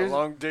 Like Got there's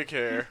long dick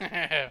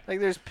hair.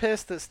 there's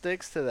piss that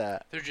sticks to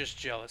that. They're just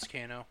jealous,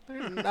 Kano.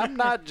 I'm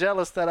not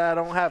jealous that I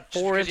don't have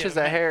Just 4 because you inches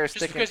have of hair just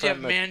sticking because you have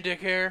from the man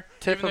dick hair,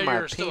 tip even of though my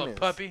you're still a penis.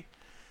 puppy.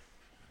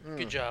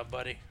 Good job,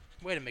 buddy.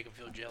 Way to make him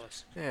feel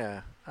jealous.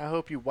 Yeah, I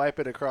hope you wipe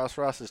it across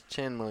Ross's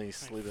chin when he's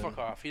sleeping. Fuck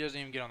off. He doesn't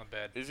even get on the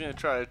bed. He's gonna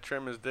try to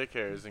trim his dick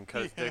hairs and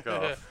cut his dick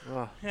off.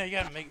 Oh, Yeah, you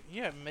gotta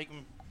make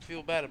him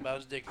feel bad about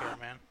his dick hair,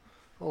 man.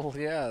 oh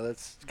yeah,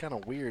 that's kind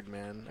of weird,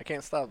 man. I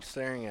can't stop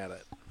staring at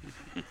it.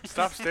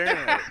 Stop staring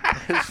at it.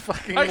 It's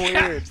fucking I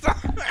can't weird. stop.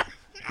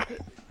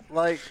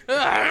 Like,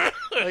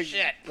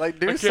 Shit. like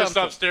do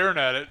something. staring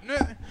at it.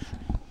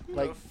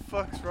 Like, What the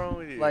fuck's wrong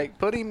with you? like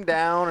put him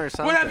down or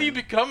something. What have you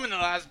become in the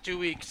last 2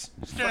 weeks?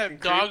 Staring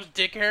at Fucking dog's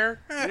dick hair?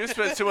 You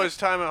spend too much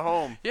time at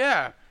home.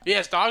 Yeah. He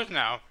has dogs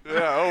now. Yeah.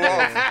 Oh,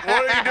 well,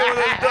 what are you doing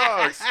with those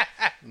dogs?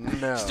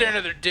 No. Staring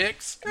at their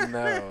dicks.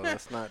 No,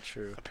 that's not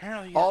true.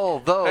 Apparently.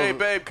 Although, Hey,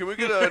 babe, can we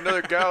get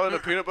another gallon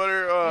of peanut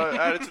butter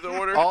added to the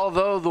order?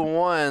 although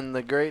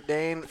the Great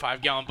Dane,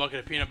 5-gallon bucket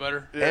of peanut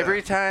butter. Yeah.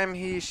 every time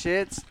he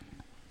shits,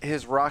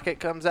 his rocket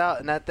comes out,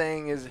 and that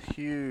thing is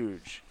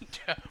huge.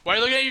 Why are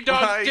you looking at your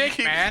Why dog's you dick,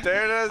 keep man?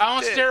 staring at his I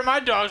don't dick? stare at my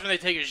dogs when they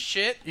take a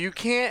shit. You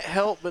can't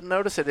help but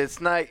notice it. It's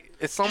not.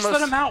 It's almost Just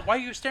let him out. Why are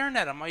you staring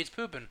at him while he's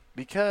pooping?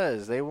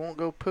 because they won't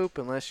go poop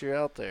unless you're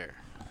out there.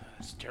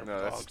 That's terrible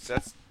No, dogs.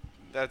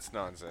 that's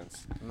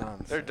nonsense.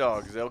 Nonsense. They're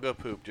dogs. They'll go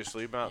poop. Just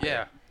leave them out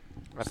Yeah.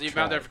 I've Leave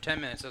them out there tried. for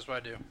 10 minutes. That's what I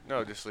do. there.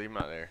 No, just leave them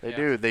out there. They Yeah.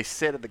 do. They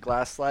sit at the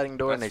glass sliding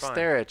door and they That's fine.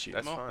 stare at you.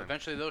 That's Well, fine.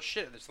 eventually they'll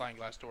shit at the sliding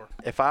glass door.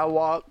 If I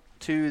walk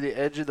to the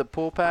edge of the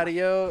pool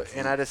patio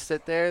and I just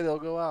sit there, they'll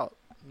go out.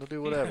 They'll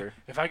do whatever.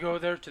 If I go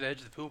there to the edge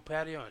of the pool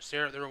patio and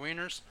stare at their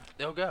wieners,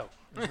 they'll go.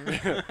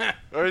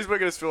 Oh, he's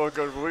making us feel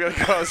uncomfortable. We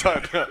gotta go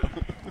outside now.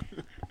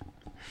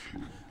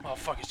 Oh,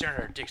 fuck, he's staring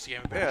at our dicks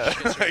again. We better Yeah,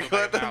 shit so we like, go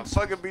let back in the them house.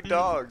 fucking be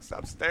dogs.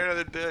 Stop staring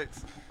at their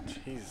dicks.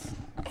 Jeez.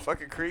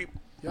 Fucking creep.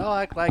 Y'all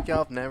act like y'all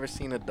have never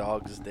seen a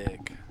dog's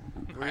dick.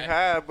 We Right.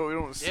 have, but we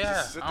don't Yeah,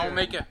 just sit I don't there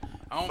make it.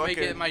 I don't make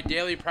it fucking- my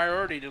daily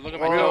priority to look at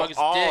my We go dog's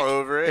all dick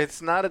over it.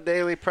 It's not a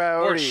daily or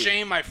priority.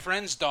 shame my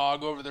friend's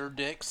dog over their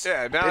dicks.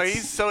 Yeah, now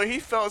It's- he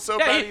felt so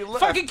Yeah, bad he left.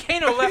 fucking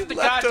Kano left the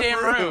left the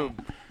goddamn room.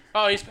 room.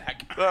 Oh, he's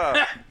back.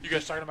 Ah. You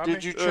guys talking about Did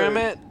me? you trim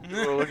it? You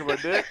wanna look at my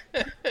dick?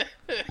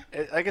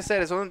 Like I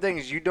said, it's one of the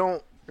things you're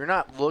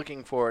not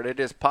looking for it. It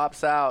just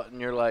pops out,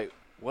 and you're like,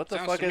 "What the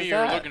Sounds fuck to me is you're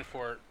that?" looking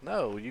for it.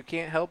 No, you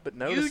can't help but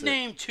notice You it.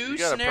 named two You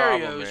got a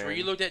problem, scenarios where man.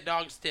 you looked at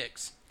dogs'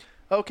 dicks.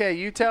 Okay,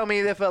 you tell me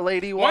if a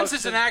lady walks. Once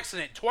it's an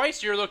accident,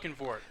 twice you're looking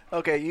for it.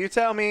 Okay, you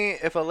tell me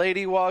if a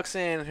lady walks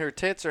in, and her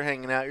tits are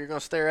hanging out. You're gonna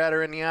stare at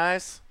her in the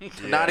eyes,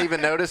 not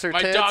even notice her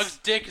My tits. dog's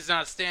dick is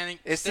not standing.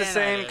 It's the staring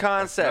same at it.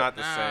 concept. Not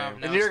the No, same.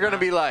 no. And you're it's gonna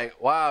not. be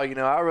like, wow,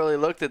 I really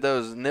looked at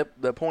those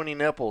the pointy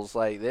nipples,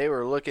 like they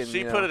were looking.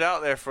 She put it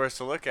out there for us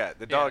to look at.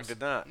 The dog Yes.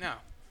 did not. No.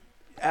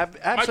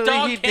 Absolutely, My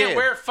dog he can't did.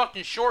 wear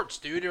fucking shorts,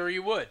 dude, or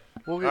you would.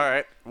 Well, All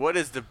right. What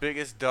is the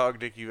biggest dog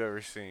dick you've ever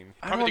seen?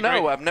 I don't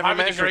know. I've never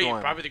measured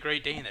one. Probably the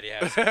Great Dane that he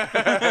has.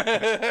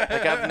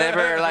 Like I've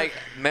never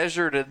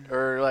measured it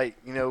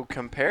or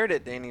compared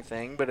it to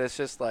anything, but it's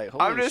just like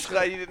holy I'm just shit.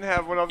 glad you didn't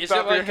have one off the Is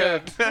top it of your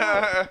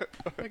head.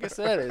 Like I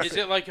said, Is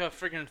it like a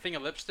freaking thing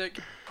of lipstick?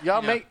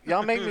 y'all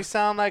Yeah. make me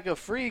sound like a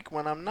freak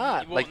when I'm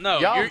not. Well, like no,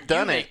 y'all you're,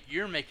 done it.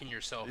 You're making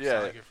yourself Yeah.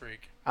 sound like a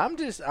freak. I'm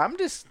just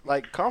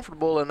like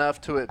comfortable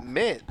enough to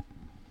admit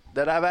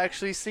that I've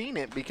actually seen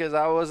it because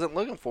I wasn't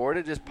looking for it.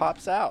 It just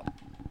pops out.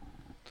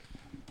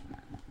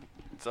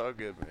 It's all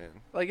good, man.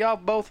 Like y'all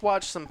both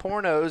watched some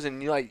pornos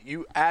and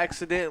you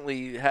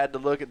accidentally had to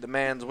look at the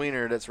man's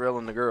wiener that's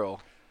reeling the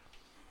girl.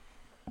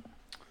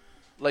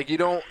 Like you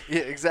don't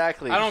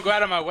exactly. I don't go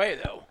out of my way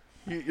though.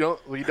 You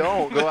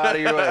don't go out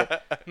of your way.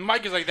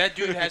 Mike is like, that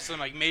dude has some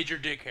like major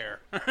dick hair.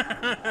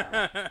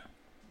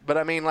 But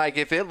I mean, like,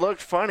 if it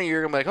looked funny,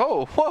 you're gonna be like,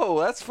 "Oh,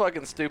 whoa, that's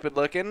fucking stupid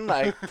looking."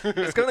 Like,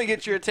 it's gonna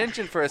get your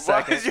attention for a Why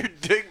second. has your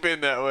dick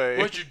been that way?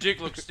 Why'd your dick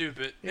look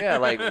stupid? Yeah,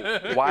 like,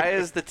 why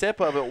is the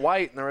tip of it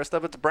white and the rest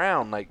of it's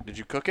brown? Like, did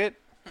you cook it?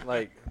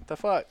 Like, the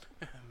fuck?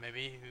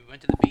 Maybe we went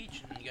to the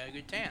beach and got a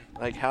good tan.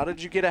 Like, how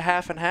did you get a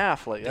half and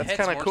half? Like, The that's head's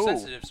kind of more cool.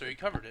 sensitive, so he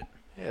covered it.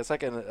 Yeah, it's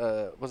like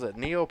was it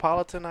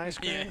Neapolitan ice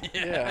cream?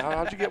 Yeah.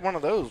 How'd you get one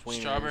of those? Wieners?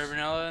 Strawberry,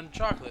 vanilla, and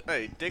chocolate.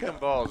 Hey, dick and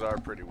balls are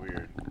pretty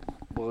weird.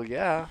 Well,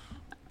 yeah.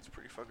 It's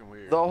pretty fucking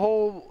weird. The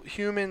whole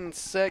human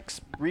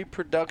sex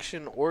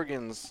reproduction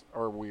organs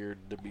are weird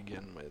to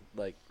begin with.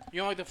 Like, You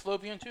don't like the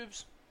fallopian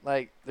tubes?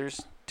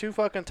 there's two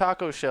fucking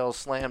taco shells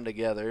slammed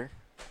together.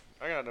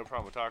 I got no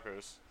problem with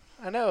tacos.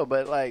 I know,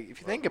 but like if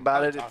you think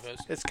about it, tacos.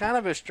 it's kind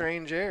of a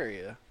strange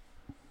area.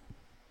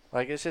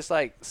 Like it's just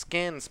like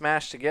skin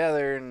smashed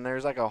together, and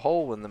there's like a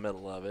hole in the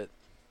middle of it.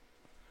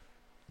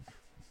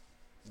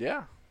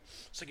 Yeah,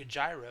 It's like a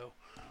gyro.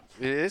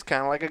 it is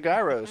kind of like a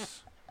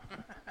gyros,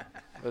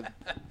 but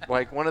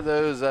like one of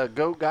those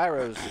goat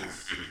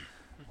gyroses,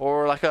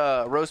 or like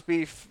a roast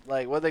beef,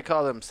 like what they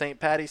call them, St.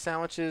 Patty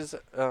sandwiches,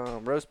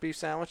 roast beef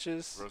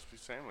sandwiches. Roast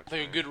beef sandwich.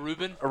 Like a good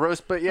Reuben. A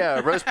roast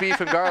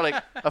beef and garlic,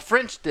 a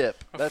French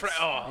dip. I That's,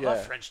 love yeah.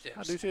 French dips.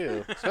 I do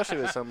too, especially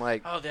with some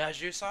like Oh, the au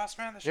jus sauce,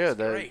 man. That's yeah, just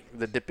the great.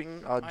 the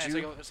dipping Oh, au yeah, it's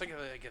jus.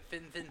 like a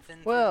thin,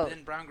 Well-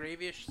 thin brown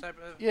gravy-ish type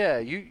of. Yeah,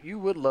 you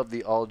would love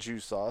the all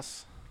juice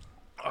sauce.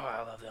 Oh,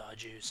 I love the au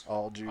jus.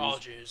 All juice. All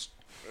jus.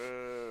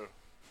 I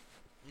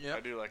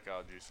Yep. do like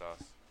au jus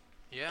sauce.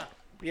 Yeah.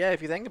 Yeah,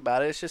 if you think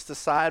about it, it's just a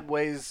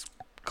sideways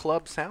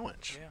club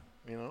sandwich.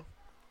 Yeah. You know,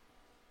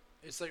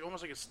 It's like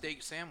almost like a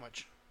steak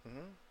sandwich.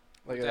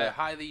 like With that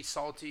highly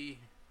salty,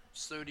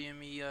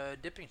 sodium-y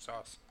dipping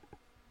sauce.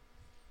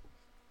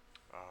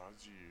 Au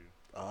jus.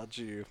 all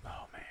juice.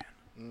 Oh man,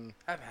 Mm.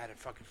 I haven't had a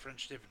fucking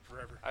French dip in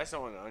forever. I just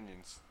don't want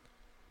onions.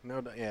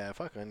 No, yeah,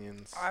 fuck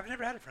onions. I've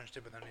never had a French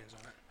dip with onions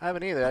on it. I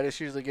haven't either. I just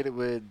usually get it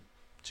with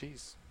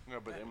cheese. No,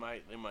 but they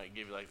might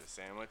give you like the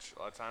sandwich. A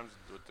lot of times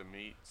with the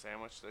meat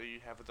sandwich that you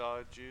have with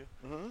au jus,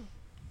 Mm-hmm.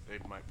 they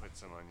might put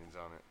some onions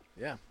on it.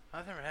 Yeah.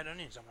 I've never had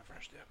onions on my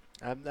French dip.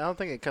 I don't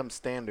think it comes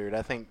standard.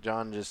 I think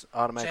John just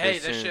automatically Say, hey,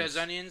 assumes. that shit has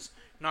onions.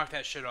 Knock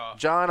that shit off.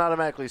 John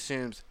automatically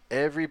assumes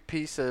every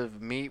piece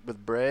of meat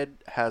with bread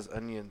has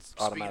onions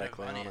automatically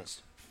Speaking of on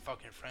onions,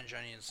 fucking French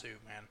onion soup,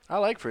 man. it. I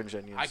like French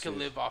onions. I could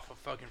live off of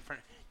fucking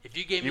French. If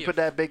you gave You me put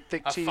that big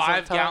thick a cheese on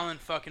top. 5-gallon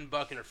fucking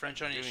bucket of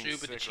French onion Getting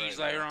soup with the sick cheese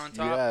right layer now. on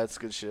top. Yeah, it's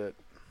good shit.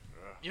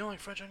 You don't like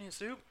French onion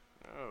soup?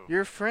 No.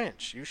 You're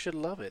French. You should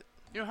love it.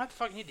 You don't have to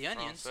fucking eat the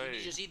onions. say.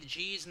 You just eat the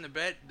cheese and the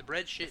bread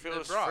shit If in it the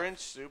was broth. French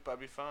soup, I'd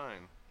be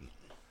fine.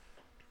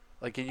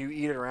 Like, can you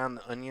eat it around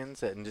the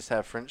onions and just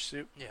have French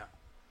soup? Yeah.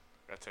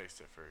 Gotta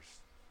taste it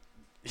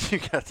first. You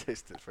gotta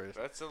taste it first.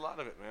 That's a lot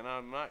of it, man.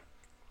 I'm not.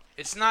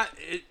 It's not.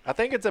 I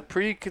think it's a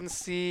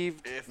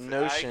preconceived If I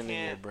notion in your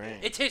can't- brain.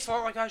 It tastes a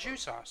lot like au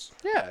jus sauce.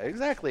 Yeah,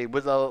 exactly.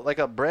 With like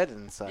a bread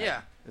inside.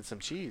 Yeah. And some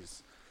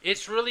cheese.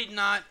 It's really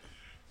not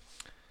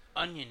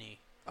oniony.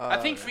 I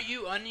think yeah. for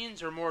you,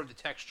 onions are more of the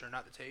texture,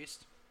 not the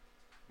taste.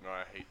 No,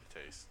 I hate the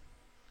taste.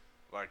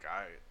 Like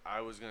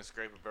I was gonna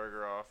scrape a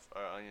burger off,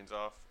 onions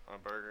off on a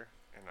burger,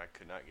 and I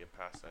could not get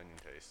past the onion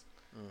taste.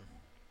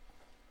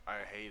 I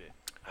hate it.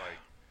 Like,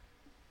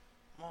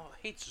 Well,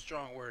 hate's a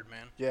strong word,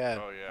 man. Yeah.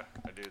 oh yeah,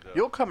 I do though.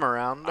 You'll come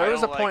around. I There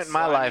was a don't point like in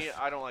my slimy- life.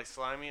 I don't like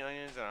slimy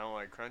onions, and I don't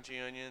like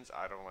crunchy onions.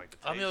 I don't like the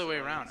taste. I'm the other way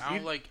of around. onions. I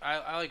don't like.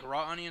 I like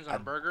raw onions on a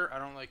burger. I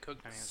don't like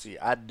cooked onions. See,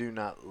 I do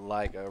not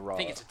like a raw. I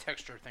think it's a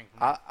texture thing.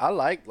 For me. I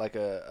like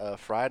a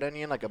fried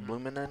onion, like a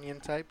bloomin' onion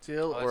type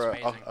deal, Oh, or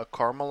that's a amazing.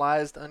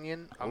 caramelized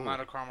onion. I'm Ooh, not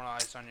a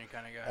caramelized onion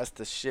kind of guy. that's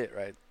the shit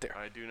right there.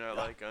 I do not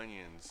like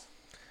onions.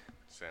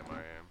 Sam, I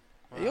am.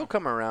 Wow. You'll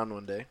come around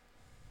one day.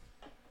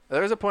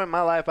 There was a point in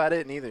my life I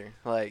didn't either.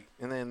 Like,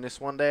 and then this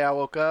one day I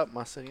woke up and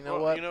I said, you know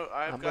Well, what? You know,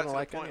 I've I'm got gonna to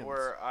like the point onions.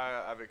 where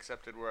I've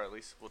accepted where at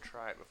least we'll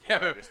try it before. Yeah,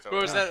 I but just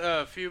what was don't-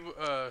 that? A few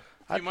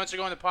months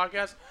ago on the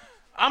podcast.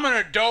 I'm an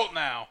adult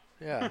now.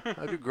 Yeah,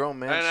 I do grown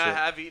man And I shit.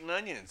 have eaten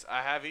onions.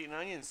 I have eaten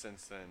onions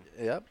since then.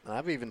 Yep,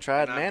 I've even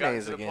tried And I've gotten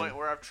mayonnaise to the again. point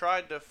where I've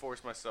tried to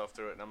force myself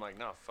through it, and I'm like,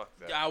 no, fuck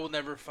that. I will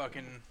never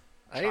fucking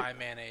I try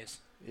mayonnaise.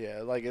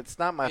 Yeah, like it's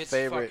not my It's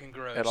favorite fucking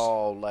gross. at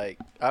all. Like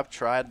I've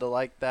tried to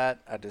like that.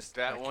 I just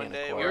That I one can't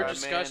day acquire where You're I it.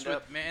 disgusted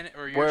manned with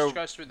up. you're Where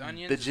disgusted with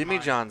onions. The is Jimmy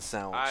mine. John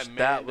sandwich. I That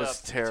manned was up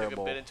and terrible. Took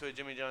a bit into a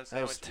Jimmy John That was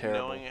sandwich,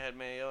 terrible. knowing it had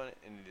mayo in it,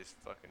 and you just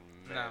fucking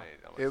No. mayonnaise.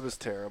 on It myself. was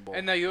terrible.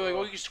 And now you're like,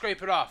 well, you can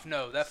scrape it off.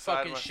 No, that Side of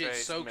fucking my shit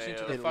face, soaks into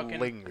mayo. the it fucking.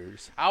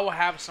 lingers. I will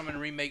have someone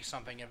remake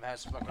something if it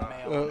has fucking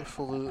mayo. on it.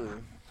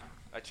 Absolutely.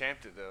 I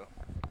champed it though.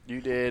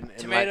 You did. And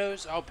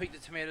Tomatoes, I'll pick the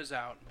tomatoes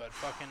out, but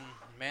fucking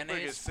I get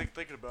mayonnaise, sick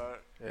thinking about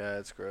it. Yeah,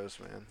 it's gross,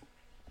 man.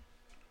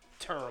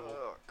 terrible.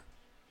 Ugh.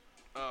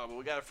 Oh, but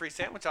we got a free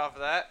sandwich off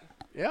of that.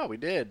 Yeah, we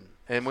did.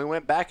 And we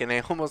went back and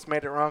they almost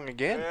made it wrong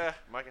again. Yeah,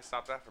 Mike can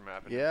stop that from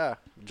happening. Yeah.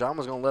 John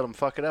was going to let him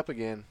fuck it up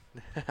again.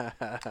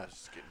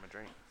 Just getting my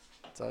drink.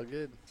 It's all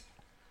good.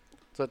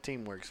 That's what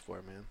teamwork's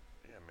for, man.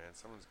 Yeah, man.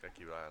 Someone's got to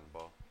keep an eye on the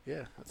ball.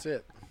 Yeah, that's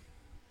it.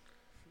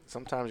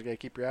 Sometimes you got to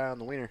keep your eye on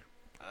the wiener.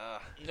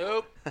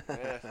 Nope,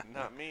 Yeah,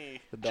 not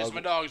me. The just dog,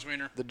 my dog's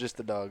wiener. just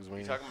the dog's You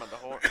wiener. talking about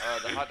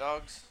the hot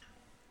dogs?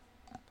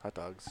 Hot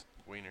dogs.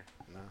 Wiener.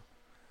 No.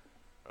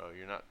 Oh,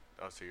 you're not.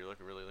 Oh, so you're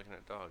really looking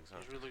at dogs, huh?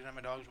 He's really looking at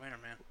my dog's wiener,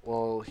 man.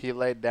 Well, he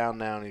laid down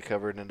now and he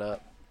covered it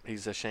up.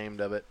 He's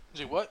ashamed of it. Is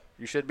he what?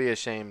 You should be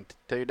ashamed.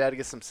 Tell your dad to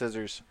get some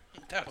scissors.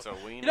 That's a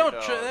wiener You don't.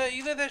 dog.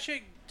 You let that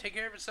shit take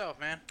care of itself,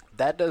 man.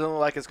 That doesn't look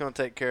like it's going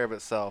to take care of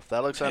itself.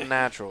 That looks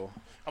unnatural.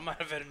 I'm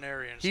not a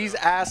veterinarian. He's so.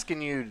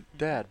 asking you,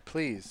 Dad,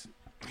 please.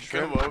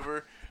 Come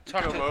over.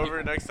 Talk Come to-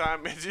 over next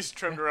time and just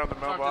trimmed around the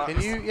to- mailbox.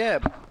 Can you, yeah,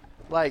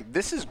 like,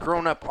 this is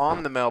grown up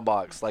on the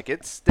mailbox. Like,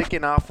 it's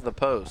sticking off the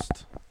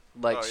post.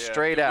 Like, Oh, yeah.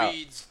 straight The out.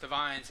 weeds, the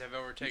vines have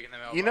overtaken the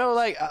mailbox. You know,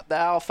 like, the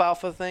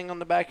alfalfa thing on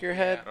the back of your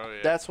head? Yeah. Oh, yeah.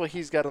 That's what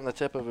he's got on the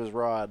tip of his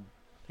rod.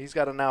 He's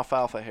got an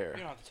alfalfa hair. You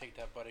don't have to take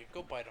that, buddy.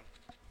 Go bite him.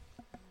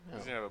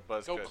 He's gonna have a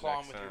buzz Go cut claw him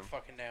next with time. your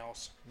fucking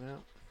nails. Yeah.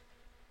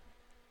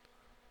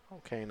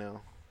 Okay,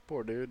 now.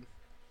 Poor dude.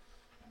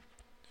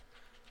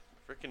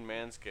 Freaking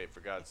Manscaped, for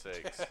God's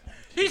sakes.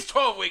 He's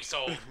 12 weeks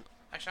old.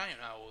 Actually, I don't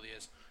even know how old he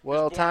is.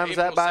 Well, born times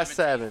April that by 17th.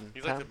 7.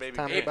 He's like the baby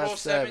times Hey, it by April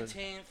 7.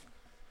 17th,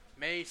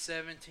 May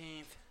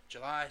 17th,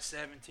 July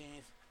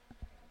 17th.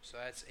 So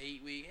that's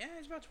 8 weeks. Yeah,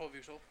 he's about 12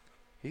 years old.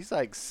 He's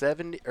like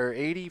 70 or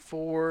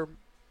 84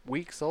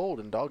 weeks old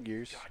in dog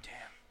years. God damn.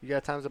 You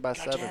got times it by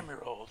God 7. damn,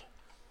 you're old.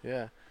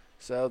 Yeah.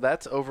 So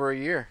that's over a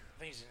year. I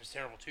think he's in his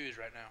terrible twos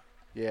right now.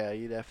 Yeah,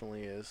 he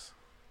definitely is.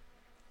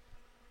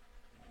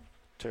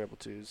 Terrible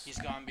twos. He's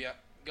gone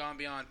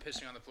beyond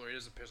pissing on the floor. He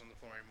doesn't piss on the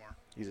floor anymore.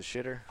 He's a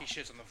shitter. He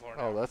shits on the floor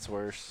now. Oh, that's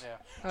worse. Yeah.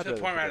 I'd To the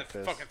rather point where I he had to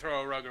piss. fucking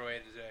throw a rug away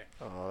today.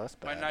 Oh, that's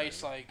My bad.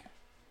 nice, like,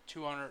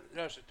 200,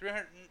 no, so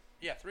 300,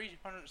 yeah,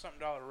 $300 something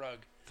rug.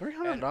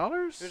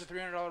 $300? There's a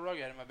 $300 rug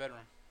I had in my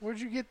bedroom. Where'd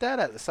you get that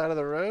at? The side of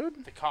the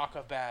road? The cock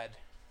of bad.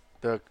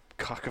 The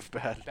cock of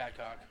bad. Bad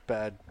cock.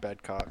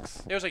 Bad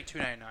cocks. It was like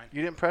 $2.99.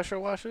 You didn't pressure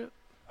wash it?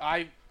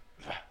 I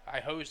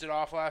hosed it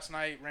off last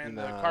night, ran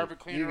the Nah, carpet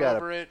you cleaner gotta-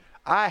 over it.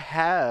 I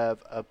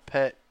have a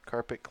pet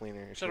carpet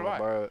cleaner. If So you do want I.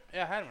 to borrow it.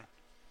 Yeah, I had one.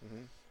 Mm-hmm.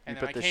 And put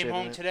then I the came shit in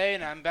home it? today,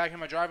 and I'm back in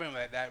my driveway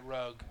with that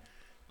rug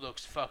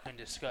looks fucking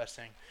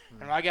disgusting. And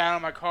when I get out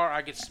of my car,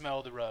 I can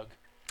smell the rug.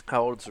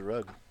 How old's the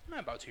rug? I'm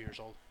about 2 years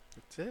old.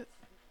 That's it.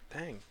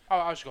 Dang. Oh,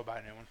 I'll just go buy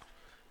a new one.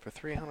 For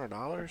 $300?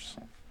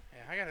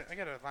 Yeah, I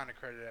got a line of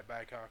credit at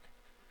Badcock.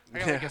 I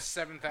got like a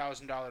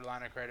 $7,000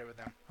 line of credit with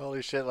them.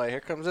 Holy shit! Like,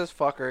 here comes this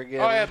fucker again.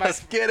 Oh yeah,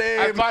 let's get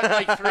him. I bought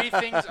like 3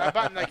 things. I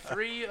bought like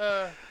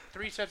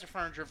three sets of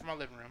furniture for my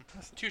living room.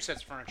 2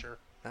 sets of furniture.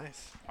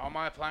 Nice. All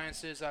my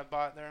appliances I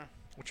bought there.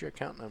 What's your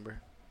account number?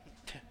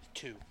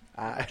 2.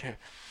 I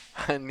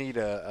need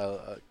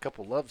a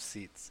couple love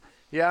seats.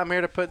 Yeah, I'm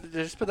here to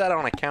just put that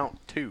on account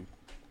 2.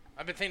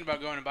 I've been thinking about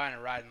going and buying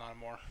a riding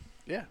lawnmower.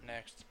 Yeah.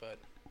 Next, but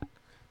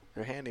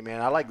They're handy,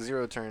 man. I like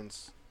 0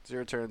 turns.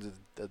 0 turns is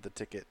the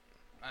ticket.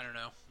 I don't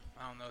know.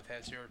 I don't know if it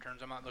has 0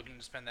 turns. I'm not looking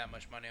to spend that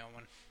much money on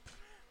one.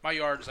 My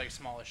yard is like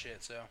small as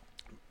shit, so.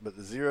 But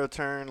the 0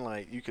 turn,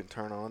 like, you can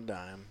turn on a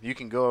dime. You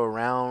can go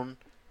around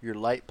your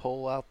light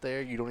pole out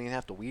there. You don't even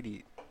have to weed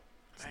eat.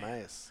 It's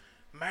nice.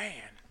 Man.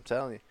 I'm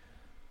telling you.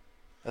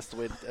 That's the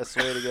way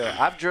to go.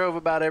 I've drove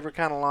about every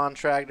kind of lawn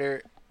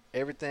tractor.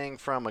 Everything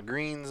from a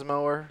greens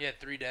mower. You had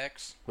 3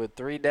 decks. With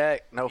 5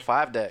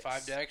 decks.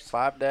 5 decks?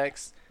 5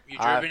 decks. You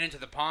drove it into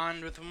the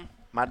pond with them?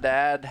 My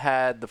dad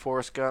had the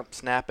Forrest Gump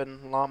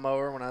snapping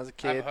lawnmower when I was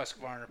a I have kid. a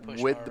Husqvarna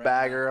push With mower the right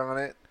bagger on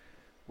it.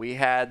 We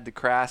had the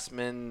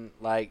Craftsman,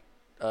 like,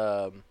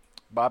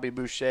 Bobby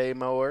Boucher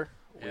mower.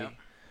 Yeah.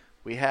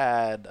 We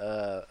had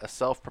a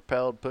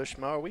self-propelled push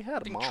mower. We had I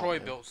them think all. Troy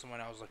man. built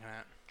someone I was looking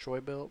at. Troy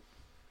built?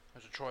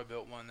 There's a Troy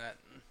built one that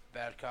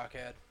Badcock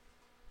had.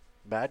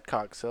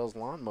 Badcock sells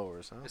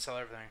lawnmowers, huh? They sell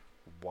everything.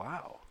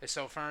 Wow. They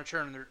sell furniture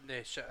and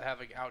they have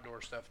like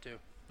outdoor stuff too.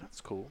 That's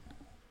cool.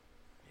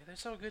 Yeah, they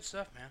sell good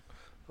stuff, man.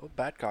 Oh,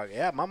 Badcock.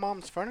 Yeah, my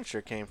mom's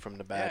furniture came from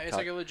the Badcock. Yeah, it's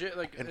like a legit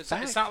like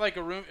it's not like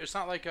a room. It's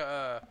not like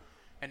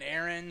an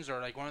Aaron's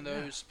or like one of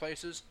those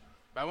places.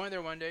 But I went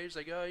there one day. He's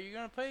like, "Oh, you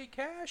gonna pay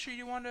cash or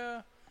you want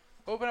to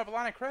open up a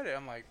line of credit?"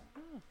 I'm like,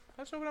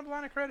 "Let's open up a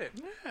line of credit."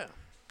 Yeah.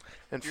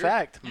 In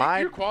fact,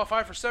 you're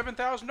qualified for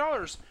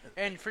 $7,000,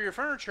 and for your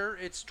furniture,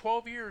 it's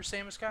 12 years,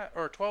 same as cash,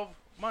 or 12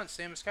 months,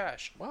 same as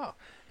cash. Wow.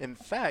 In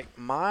fact,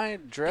 my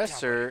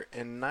dresser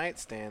and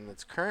nightstand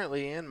that's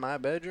currently in my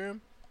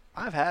bedroom,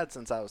 I've had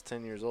since I was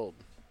 10 years old.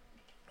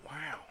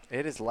 Wow.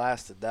 It has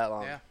lasted that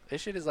long. Yeah.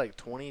 This shit is like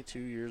 22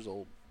 years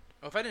old.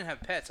 Well, if I didn't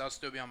have pets, I'd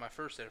still be on my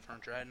first set of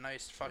furniture. I had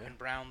nice fucking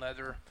brown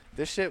leather.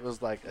 This shit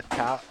was like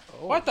Italian.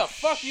 Oh, what the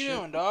fuck you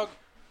doing, dog?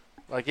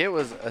 Like, it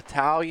was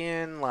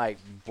Italian, like,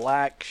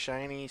 black,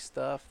 shiny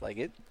stuff. Like,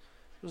 it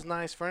was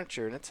nice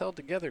furniture, and it's held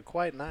together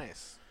quite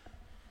nice.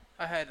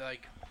 I had,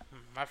 like,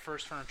 my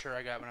first furniture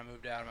I got when I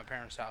moved out of my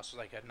parents' house was,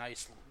 like, a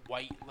nice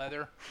white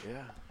leather.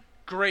 Yeah.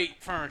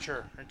 Great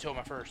furniture until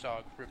my first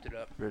dog ripped it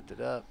up. Ripped it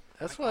up.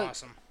 That's like, what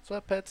awesome. That's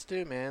what pets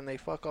do, man. They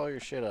fuck all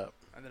your shit up.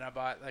 And then I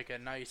bought, like, a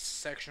nice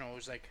sectional. It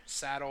was, like,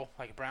 saddle,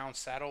 like, brown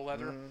saddle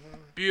leather. Mm-hmm.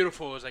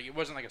 Beautiful. It was, like, it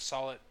wasn't, like, a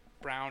solid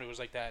brown. It was,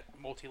 like, that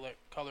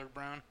multi-colored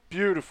brown.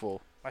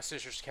 Beautiful. My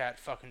sister's cat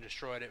fucking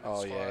destroyed it with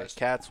Oh, its yeah. claws.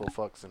 Cats will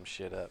fuck some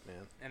shit up,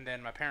 man. And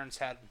then my parents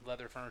had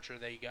leather furniture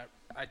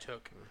I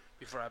took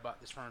before I bought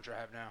this furniture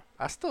I have now.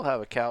 I still have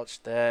a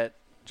couch that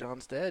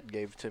John's dad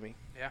gave to me.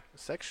 Yeah. A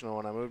sectional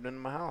when I moved into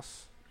my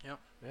house. Yep.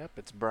 Yep,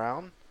 it's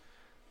brown.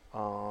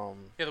 Yeah,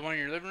 the one in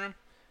your living room?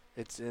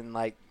 It's in,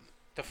 like...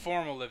 The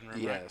formal living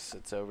room, right? Yes,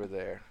 it's over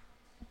there.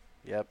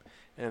 Yep.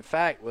 And in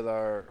fact, with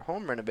our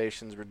home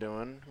renovations we're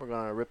doing, we're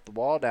going to rip the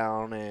wall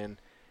down, and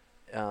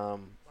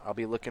I'll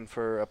be looking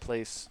for a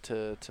place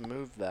to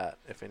move that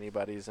if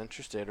anybody's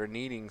interested or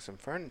needing some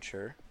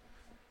furniture,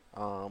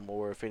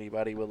 or if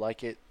anybody would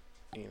like it.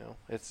 You know,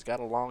 it's got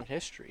a long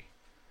history.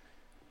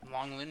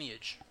 Long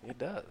lineage. It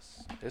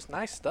does. It's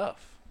nice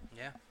stuff.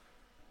 Yeah.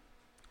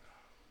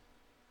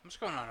 What's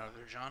going on over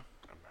there, John?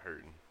 I'm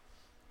hurting.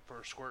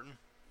 For squirting?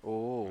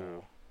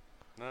 Oh.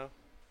 No.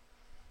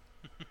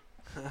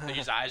 Like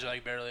his eyes are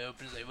like barely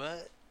open. He's like,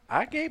 what?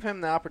 I gave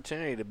him the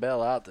opportunity to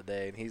bail out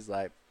today, and he's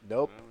like,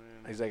 nope.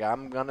 He's like,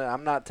 I'm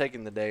not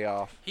taking the day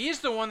off. He's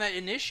the one that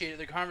initiated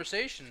the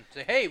conversation.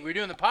 Say, hey, we're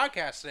doing the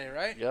podcast today,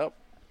 right? Yep.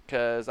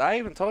 Because I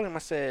even told him, I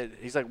said,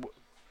 he's like,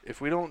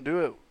 if we don't do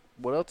it,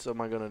 what else am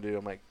I going to do?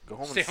 I'm like, go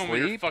home Stay and home with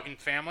your sleep? fucking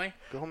family?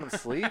 Go home and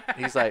sleep?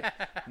 He's like,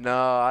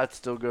 no, I'd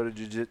still go to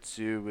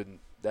jiu-jitsu, and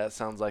that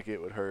sounds like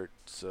it would hurt,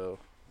 so.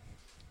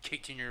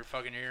 Kicked in your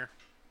fucking ear.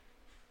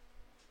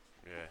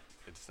 Yeah,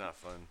 it's not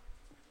fun.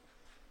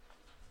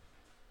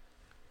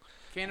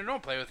 Cannon,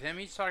 don't play with him.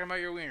 He's talking about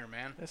your wiener,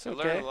 man. It's I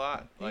okay. learned a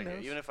lot. He Like,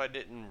 knows. even if I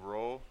didn't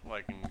roll,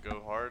 like, and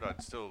go hard,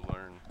 I'd still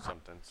learn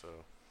something, so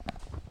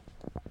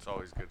it's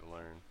always good to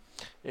learn.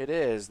 It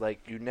is.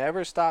 Like, you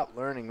never stop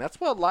learning. That's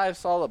what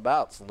life's all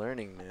about, is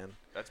learning, man.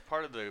 That's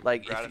part of the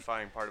Like,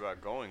 gratifying part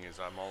about going is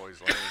I'm always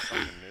learning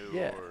something new,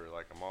 Yeah. or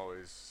like I'm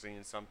always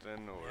seeing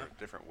something, or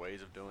different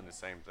ways of doing the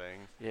same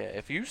thing. Yeah,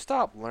 if you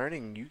stop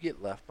learning, you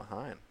get left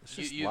behind. It's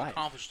just You've life.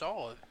 accomplished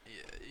all.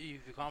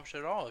 You've accomplished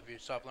it all if you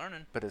stop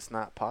learning. But it's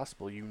not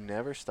possible. You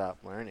never stop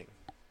learning.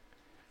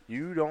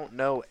 You don't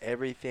know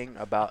everything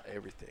about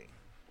everything.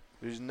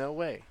 There's no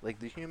way. Like,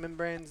 the human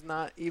brain's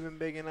not even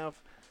big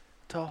enough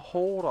to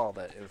hold all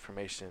that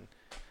information.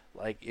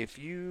 Like if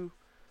you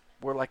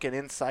were like an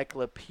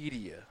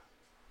encyclopedia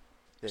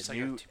that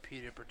knew,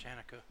 Encyclopedia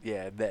Britannica.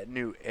 yeah, that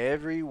knew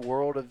every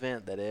world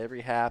event that ever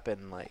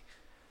happened, like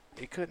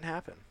it couldn't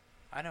happen.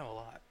 I know a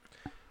lot.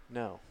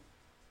 No,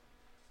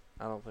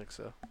 I don't think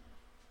so.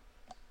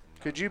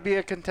 Could you be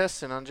a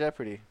contestant on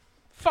Jeopardy?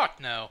 Fuck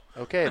no.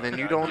 Okay, then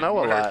you don't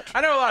know a lot.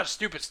 I know a lot of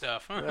stupid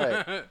stuff.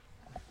 Right.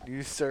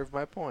 You serve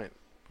my point.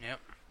 Yep.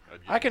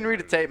 I can read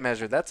a tape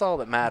measure. That's all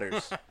that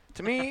matters.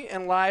 To me,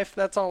 in life,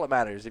 that's all that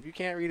matters. If you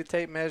can't read a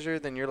tape measure,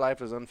 then your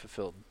life is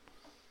unfulfilled.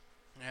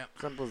 Yep.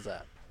 Simple as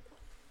that.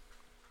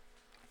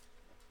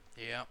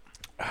 Yep.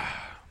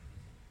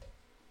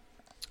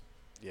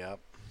 Yep.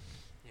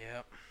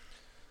 Yep.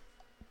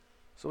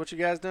 So what you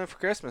guys doing for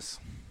Christmas?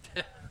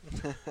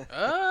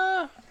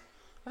 I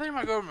think I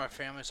might go over to my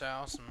family's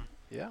house and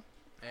Yeah.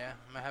 yeah,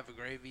 I might have a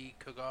gravy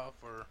cook-off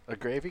or A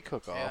gravy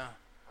cook-off. yeah,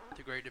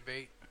 the great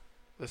debate.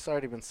 It's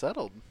already been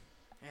settled.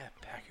 Yeah,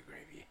 pack of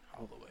gravy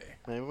all the way.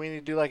 Maybe we need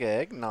to do like an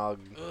eggnog.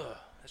 Ugh,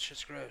 that's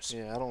just gross.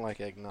 Yeah, I don't like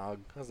eggnog.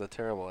 That's a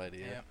terrible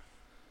idea. Yep.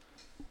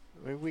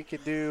 Maybe we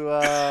could do,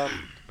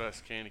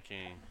 Best candy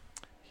cane.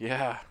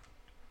 yeah.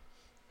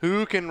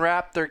 Who can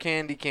wrap their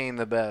candy cane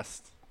the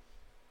best?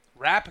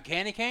 Wrap a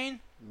candy cane?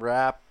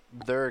 Wrap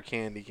their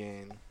candy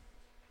cane.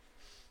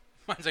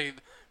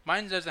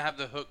 Mine doesn't have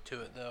the hook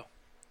to it though.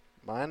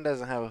 Mine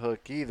doesn't have a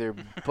hook either,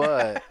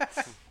 but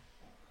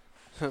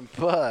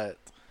but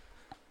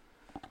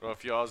Well,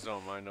 if y'all's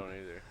don't, mine don't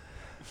either.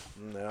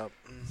 nope.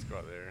 Let's go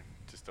out there.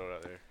 Just throw it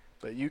out there.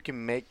 But you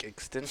can make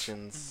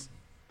extensions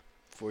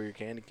for your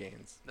candy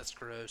canes. That's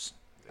gross.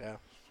 Yeah.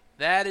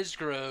 That is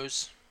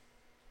gross.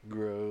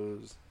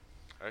 Gross.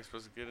 How are you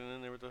supposed to get it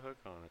in there with the hook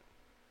on it?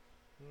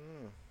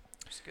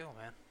 Skill,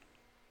 man.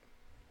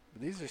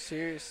 These are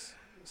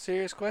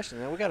serious questions.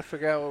 Now we got to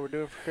figure out what we're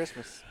doing for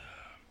Christmas.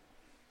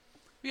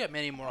 We got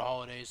many more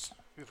holidays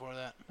before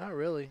that. Not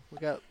really. We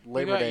got We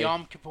Labor got Day.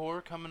 Yom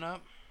Kippur coming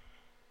up.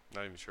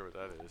 Not even sure what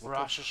that is.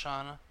 Rosh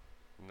Hashanah.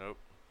 Nope.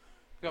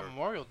 We got Or-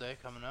 Memorial Day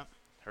coming up.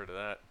 Heard of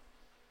that.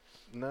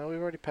 No, we've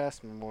already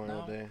passed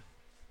Memorial No. Day.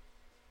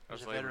 That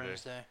was There's Labor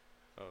Veterans Day. Day.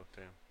 Oh,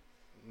 damn.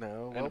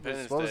 No, what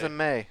Independence was Day. in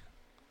May?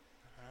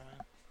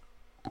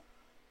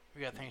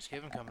 We got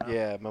Thanksgiving coming up.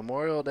 Yeah,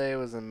 Memorial Day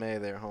was in May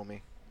there,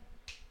 homie.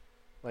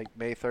 Like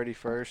May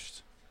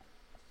 31st.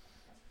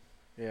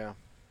 Yeah.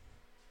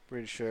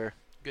 Pretty sure.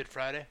 Good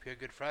Friday. We got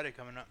Good Friday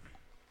coming up.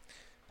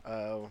 I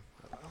don't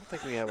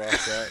think we have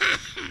off that.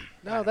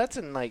 No, that's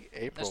in like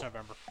April. That's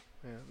November.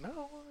 Yeah. No,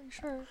 are you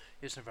sure?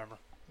 It's November.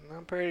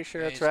 I'm pretty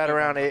sure Yeah, that's it's right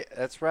around November.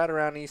 that's right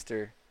around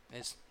Easter.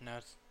 It's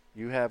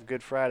You have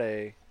Good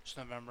Friday.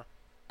 November.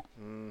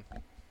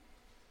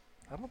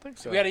 I don't think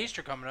so. We got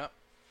Easter coming up.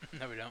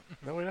 No, we don't.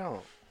 No, we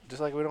don't. Just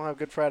like we don't have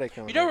Good Friday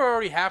coming. You know up. we're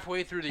already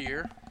halfway through the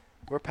year.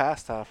 We're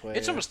past halfway.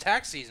 It's yeah. almost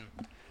tax season.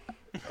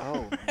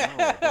 Oh no,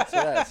 that's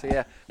that. So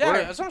yeah, Yeah,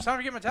 we're- it's almost time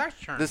to get my tax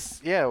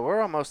return.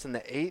 we're almost in the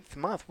 8th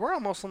month. We're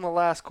almost in the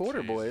last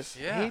quarter, Jeez. boys.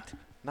 Yeah. 8,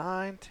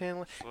 9,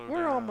 10. Slow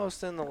We're down.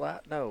 almost in the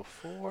last. No,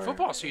 4.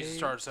 Football season 8.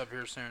 starts up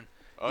here soon.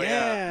 Oh, Yeah.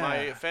 yeah.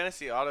 My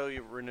fantasy auto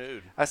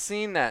renewed. I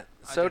seen that.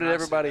 I So did did not see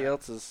everybody that.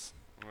 else's.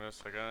 I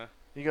was like,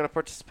 You gonna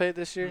participate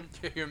this year?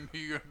 You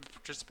gonna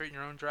participate in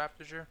your own draft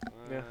this year?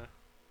 Yeah.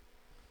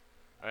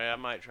 I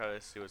might try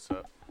to see what's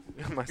up.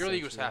 My Your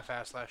league was section.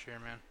 half-assed last year,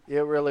 man.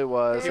 It really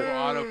was. People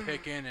auto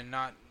picking and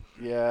not.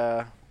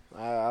 Yeah.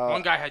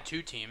 One guy had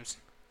 2 teams,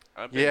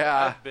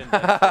 Yeah. I've been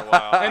done for a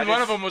while. and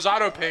one of them was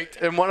auto picked.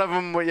 And one of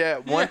them, yeah,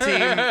 one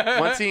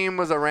team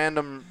was a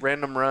random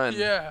run.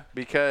 Yeah.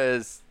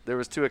 Because there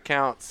was 2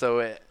 accounts, so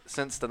it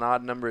sensed an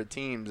odd number of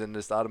teams and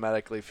just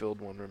automatically filled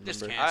one. Remember?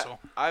 Just cancel.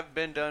 I've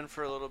been done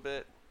for a little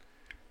bit,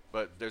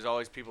 but there's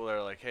always people that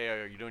are like, "Hey,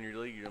 are you doing your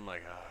league?" I'm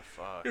like, "Oh,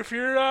 fuck." If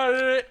you're not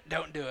in it,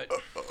 don't do it.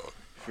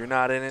 If you're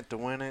not in it to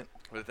win it,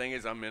 But the thing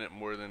is, I'm in it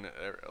more than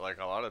like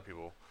a lot of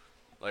people.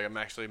 Like I'm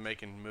actually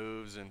making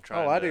moves and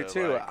trying. I to, do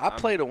too. like, I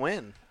play to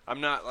win. I'm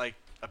not like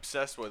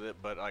obsessed with it,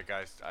 but like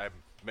I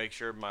make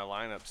sure my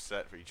lineup's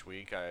set for each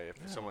week. If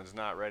someone's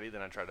not ready,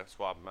 then I try to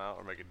swap them out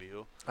or make a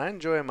deal. I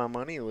enjoy my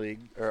money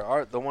league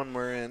or the one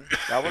we're in.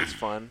 That one's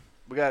fun.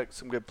 We got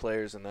some good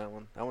players in that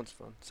one. That one's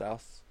fun.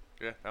 South.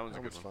 Yeah, that one's a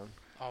That good one's one. fun.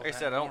 All Like I that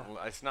said, and more.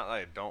 it's not that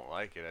I don't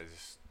like it. I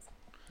just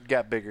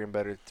Got bigger and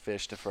better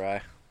fish to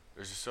fry.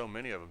 there's just so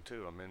many of them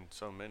too. I'm in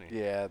so many.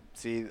 Yeah.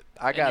 See,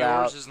 I And got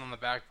yours out. is on the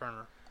back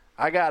burner.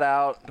 I got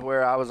out to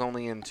where I was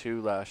only in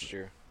 2 last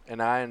year,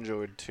 and I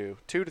enjoyed 2.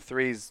 2 to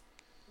 3's.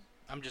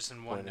 I'm just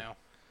in 1 Plenty. now.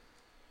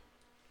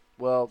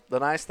 Well, the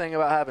nice thing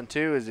about having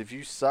 2 is if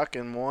you suck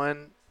in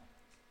one,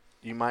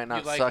 you might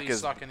not You likely suck as.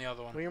 suck in the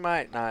other one. Well, you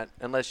might not,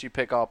 unless you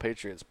pick all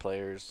Patriots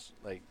players,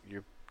 like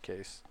your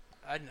case.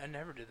 I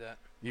never did that.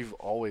 You've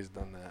always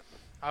done that.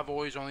 I've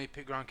always only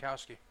picked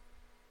Gronkowski.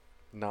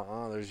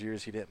 Nuh-uh, there's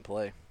years he didn't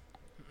play.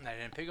 And I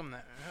didn't pick him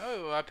that.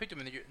 Oh, I picked him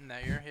in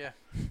that year. Yeah,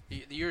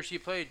 the years he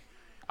played,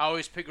 I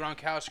always picked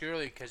Gronkowski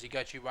early because he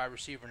got you wide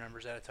receiver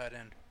numbers at a tight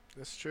end.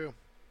 That's true.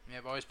 Yeah,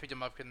 I've always picked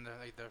him up in the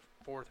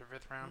 4th or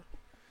 5th round.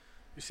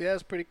 You see,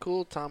 that's pretty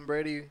cool. Tom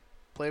Brady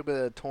played with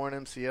a torn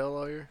MCL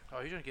all year.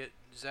 Oh, he's gonna get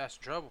his ass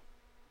in trouble.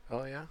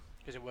 Oh yeah.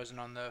 Because it wasn't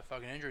on the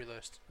fucking injury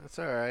list. That's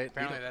all right.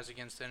 Apparently, that's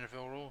against the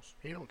NFL rules.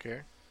 He don't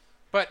care.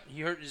 But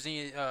he hurt his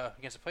knee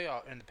against the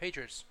playoff in the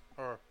Patriots,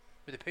 or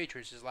with the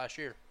Patriots his last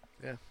year.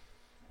 Yeah.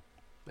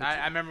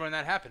 I remember when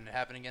that happened. It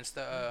happened against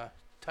the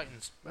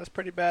Titans. That's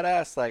pretty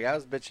badass. Like, I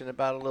was bitching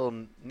about a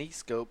little knee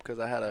scope because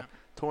I had a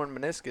torn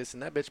meniscus,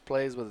 and that bitch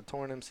plays with a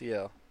torn MCL.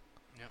 Well,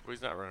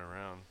 he's not running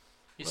around.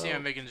 You see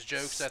him making his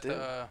jokes at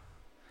the...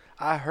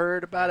 I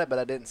heard about it, but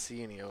I didn't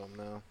see any of them,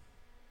 no.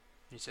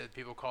 He said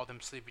people called him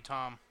Sleepy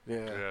Tom.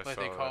 Yeah. Like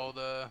they called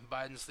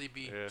Biden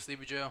Sleepy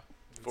Joe.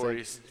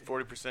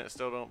 40%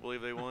 still don't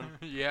believe they won.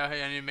 Yeah,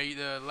 and he made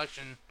the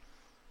election.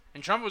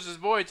 And Trump was his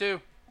boy, too.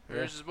 He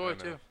was his boy,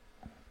 too.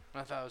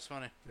 I thought it was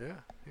funny. Yeah,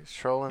 he's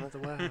trolling at the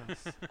White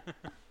House.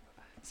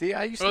 See,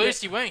 I used to... Well, at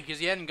least he went, because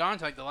he hadn't gone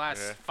to, like, the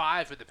last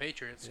 5 with the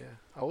Patriots.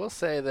 Yeah. I will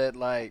say that,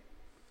 like,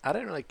 I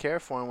didn't really care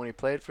for him when he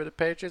played for the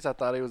Patriots. I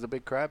thought he was a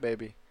big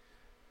crybaby.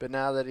 But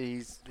now that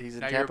he's in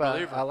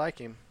Tampa, I like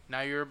him.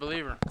 Now you're a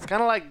believer. It's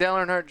kind of like Dale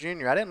Earnhardt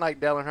Jr. I didn't like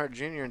Dale Earnhardt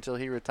Jr. until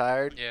he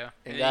retired. Yeah.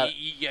 And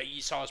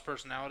you saw his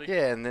personality.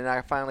 Yeah, and then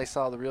I finally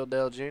saw the real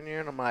Dale Jr.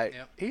 and I'm like,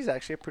 he's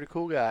actually a pretty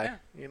cool guy.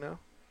 Yeah. You know,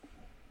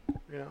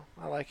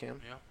 I like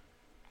him. Yeah.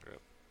 Yep.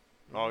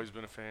 Always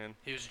been a fan.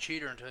 He was a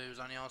cheater until he was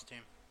on y'all's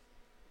team.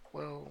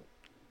 Well,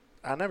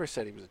 I never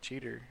said he was a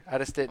cheater. I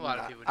just didn't. A lot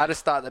of people I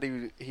just thought that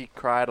he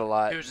cried a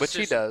lot, which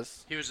he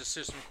does. He was a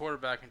system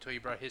quarterback until he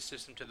brought his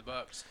system to the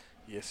Bucs.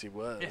 Yes, he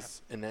was. Yeah.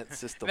 And that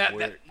system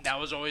worked. That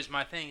was always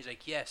my thing. He's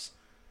like, yes,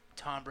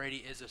 Tom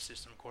Brady is a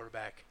system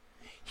quarterback.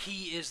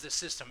 He is the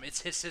system.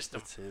 It's his system.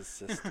 It's his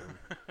system.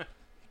 He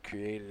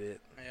created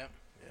it. Yep.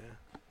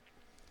 Yeah.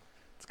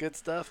 It's good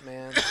stuff,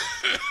 man.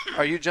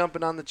 Are you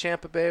jumping on the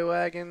Champa Bay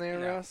wagon there,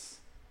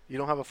 Russ? You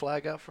don't have a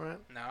flag out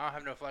front? No, I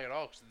have no flag at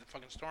all because of the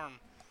fucking storm.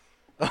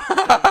 not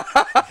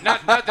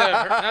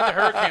the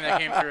hurricane that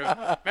came through.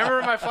 Remember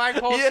when my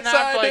flagpole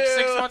snapped like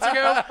 6 months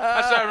ago?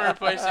 I still haven't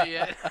replaced it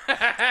yet.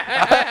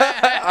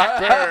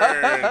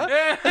 Burn.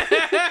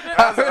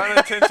 That was an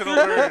unintentional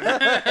burn.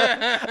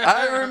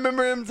 I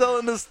remember him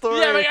telling the story.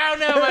 Yeah, but I don't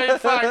know my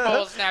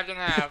flagpole snapped in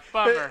half.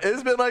 Bummer.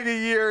 It's been like a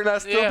year, and I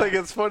still think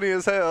it's funny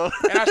as hell.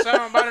 And I still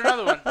haven't bought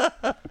another one.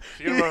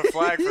 You have a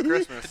flag for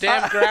Christmas. The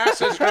damn grass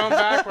has grown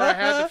back where I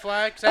had the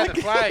flag. Cause I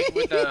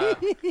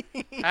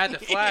had the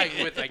flag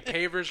with like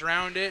pavers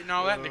around it and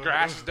all that. And the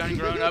grass is done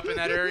growing up in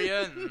that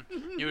area, and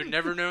you would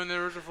never known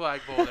there was a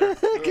flagpole there.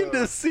 You can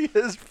just see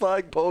his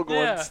flagpole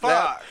going snap,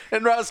 fuck.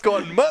 and Ross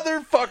going,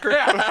 motherfucker.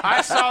 Yeah,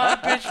 I saw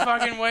that bitch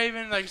fucking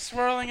waving, like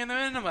swirling in the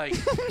wind. I'm like,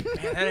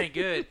 man, that ain't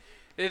good.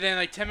 And then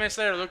like 10 minutes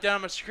later, I look down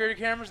at my security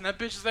cameras, and that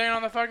bitch is laying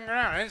on the fucking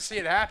ground. I didn't see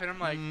it happen. I'm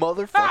like,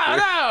 motherfucker. Oh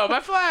no,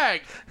 my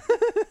flag.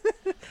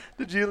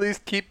 Did you at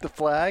least keep the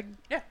flag?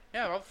 Yeah,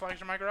 all the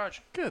flags are in my garage.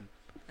 Good.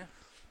 Yeah.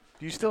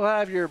 Do you still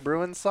have your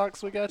Bruins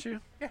socks we got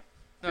you? Yeah.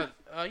 No,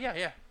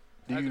 yeah.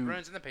 I have the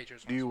Bruins and the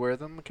Patriots. Do you wear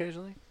them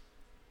occasionally?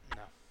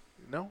 No.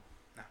 No?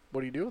 No.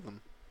 What do you do with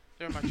them?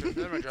 They're my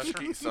dresser.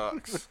 Ski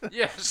socks.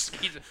 Yeah,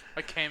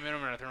 I came in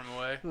them and I threw them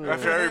away.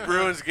 After every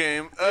Bruins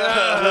game. It's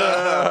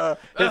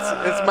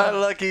my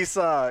lucky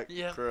sock.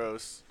 Yeah.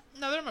 Gross.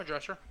 No, they're my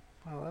dresser.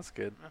 Oh, that's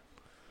good. Yeah.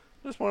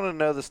 Just want to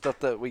know the stuff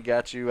that we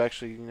got you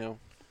actually,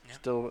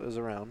 still is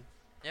around.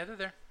 Yeah, they're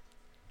there.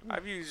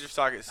 I've used your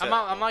socket set.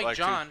 I'm like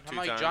John. Two I'm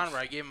like times. John,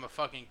 where I gave him a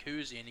fucking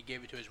koozie and he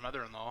gave it to his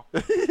mother-in-law.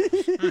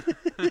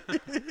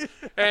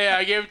 Hey,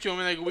 I gave it to him,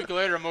 and like a week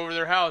later, I'm over to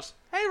their house.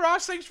 Hey,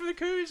 Ross, thanks for the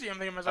koozie. I'm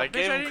thinking to myself, I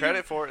gave him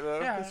credit for it,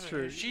 though. Yeah, That's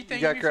true. She You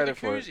thanked got me credit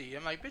for for the koozie.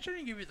 I'm like, bitch, I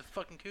didn't give you the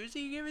fucking koozie.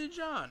 You gave it to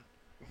John.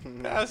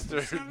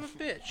 Bastard. Son of a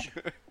bitch.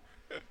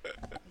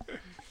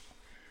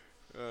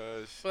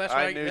 Well,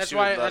 I knew she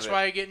would love that's it.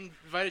 why I get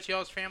invited to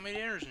y'all's family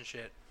dinners and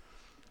shit.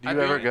 Do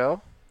you ever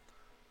go?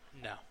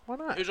 No. Why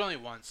not? It was only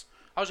once.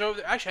 I was over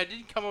there. Actually, I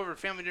didn't come over to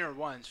family dinner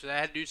once because I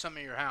had to do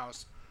something at your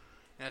house,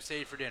 and I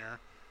stayed for dinner.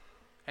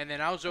 And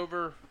then I was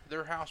over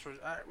their house.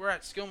 We're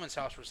at Skillman's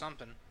house for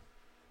something,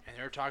 and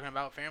they were talking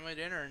about family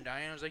dinner. And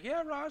Diane was like,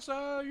 "Yeah, Ross,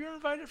 you're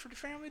invited for the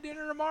family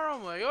dinner tomorrow."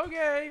 I'm like,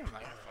 "Okay." I'm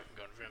like, "I'm fucking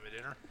going to family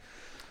dinner."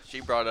 She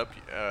brought up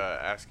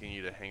asking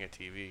you to hang a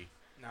TV.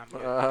 Nah, I'm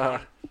good.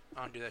 I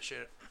don't do that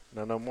shit.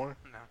 No more?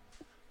 No.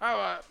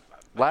 Oh,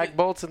 Lag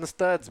bolts and the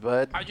studs,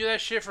 bud. I do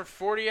that shit for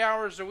 40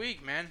 hours a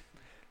week, man.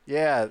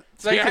 Yeah.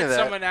 It's like I Speaking had of that,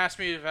 someone ask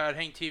me if I would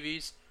hang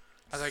TVs.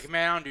 I was like,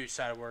 man, I don't do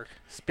side work.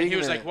 And he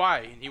was like, why?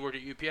 And he worked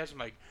at UPS. I'm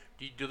like,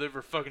 do you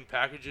deliver fucking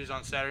packages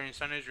on Saturday and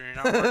Sundays when you're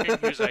not working?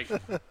 He was like,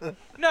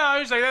 no. He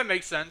was like, that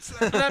makes sense.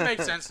 That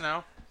makes sense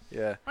now.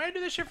 Yeah. Why do you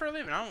do this shit for a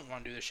living? I don't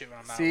want to do this shit when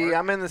I'm not at See, work.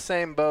 I'm in the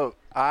same boat.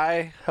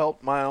 I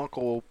helped my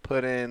uncle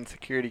put in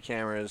security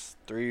cameras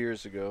 3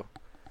 years ago.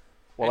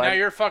 And now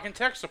you're fucking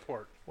tech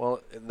support.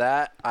 Well,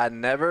 that I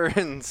never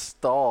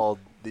installed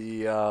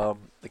the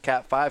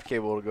Cat 5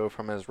 cable to go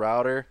from his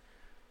router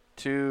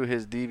to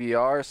his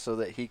DVR so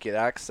that he could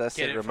access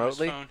it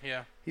remotely. From his phone,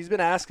 yeah. He's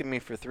been asking me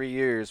for 3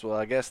 years. Well,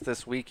 I guess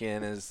this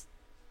weekend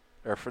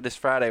or for this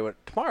Friday,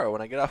 tomorrow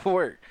when I get off of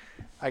work,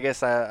 I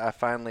guess I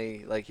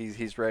finally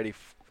he's ready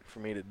for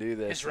me to do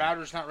this. His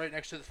router's not right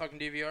next to the fucking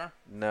DVR?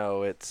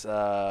 No, it's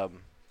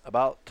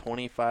about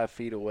 25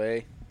 feet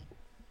away.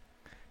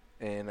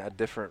 in a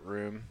different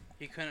room.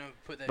 He couldn't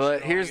have put that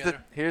But shit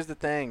here's the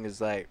thing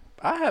is like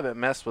I haven't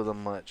messed with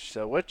them much.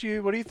 So what do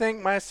you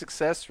think my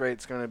success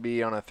rate's going to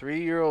be on a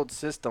 3-year-old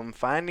system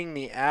finding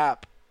the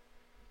app,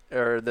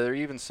 or they're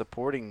even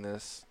supporting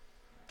this?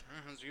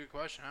 That's a good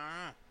question. I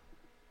don't know.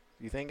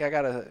 You think I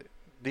got a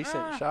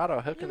decent shot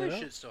of hooking it They up?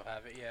 should still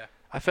have it, yeah.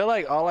 I feel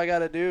like all I got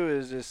to do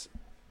is just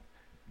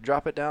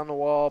drop it down the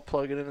wall,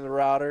 plug it into the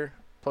router,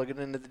 plug it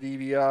into the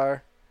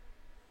DVR,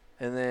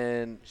 and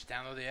then Just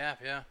download the app,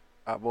 yeah.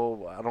 I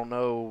don't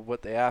know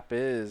what the app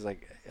is.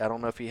 Like, I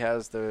don't know if he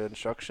has the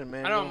instruction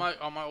manual. I know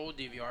on my old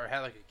DVR, it had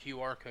like a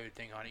QR code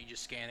thing on it. You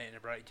just scan it and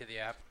it brought you to the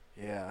app.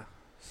 Yeah.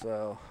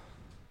 So,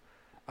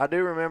 I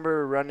do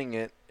remember running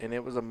it, and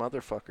it was a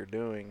motherfucker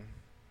doing.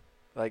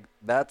 Like,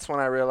 that's when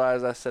I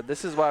realized, I said,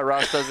 this is why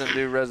Ross doesn't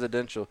do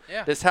residential.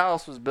 Yeah. This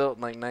house was built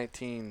in like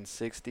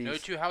 1960s. No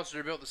two houses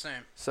are built the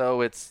same.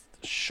 So, it's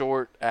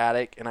short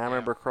attic, and I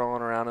remember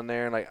crawling around in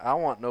there, and like, I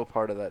want no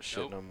part of that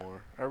shit no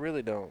more. I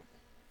really don't.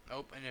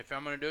 Nope, and if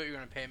I'm going to do it, you're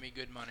going to pay me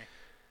good money.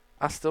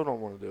 I still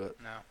don't want to do it.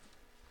 No.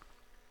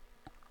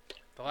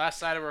 The last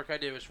side of work I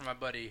did was for my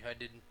buddy. I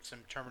did some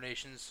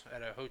terminations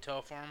at a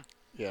hotel for him.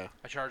 Yeah.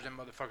 I charged them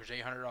motherfuckers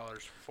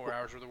 $800 for 4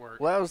 hours worth of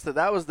work. Well,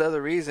 that was the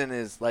other reason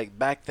is, like,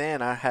 back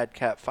then I had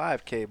Cat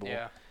 5 cable.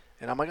 Yeah.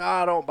 And I'm like,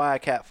 I don't buy a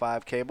Cat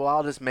 5 cable.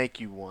 I'll just make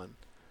you one.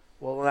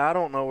 Well, I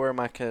don't know where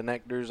my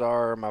connectors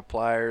are or my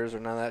pliers or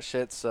none of that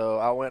shit, so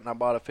I went and I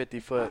bought a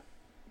 50-foot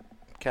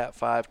Cat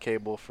 5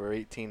 cable for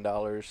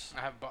 $18.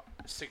 I have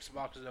 6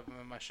 boxes of them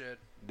in my shed.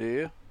 Do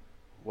you?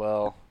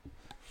 Well,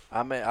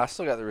 I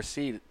still got the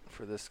receipt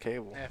for this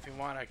cable. Yeah, if you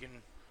want, I can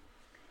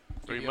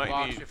So give you you a might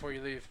box need before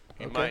you leave.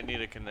 you might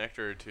need a connector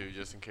or two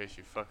just in case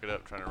you fuck it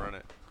up trying to run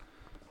it.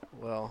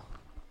 Well,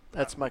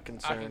 that's my I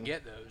concern. can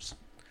get those.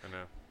 I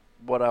know.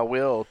 What I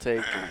will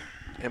take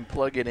and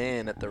plug it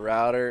in at the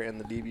router and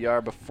the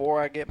DVR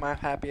before I get my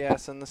happy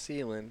ass in the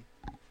ceiling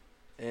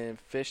and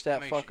fish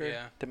that fucker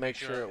to make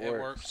sure it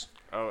works.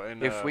 Oh,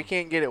 and If we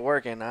can't get it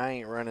working, I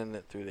ain't running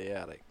it through the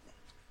attic.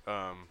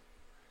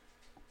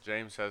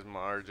 James has my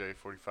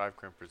RJ45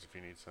 crimpers if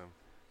you need some.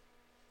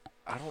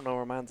 I don't know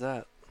where mine's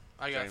at.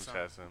 I got James some.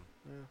 has some.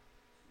 Yeah.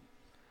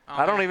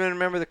 I don't even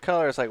remember the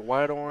colors, like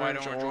white,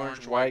 orange,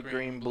 orange, white,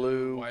 green,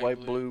 blue, white,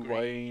 blue,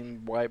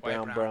 green, white,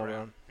 brown,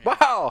 brown. Yeah.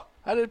 Wow!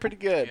 I did pretty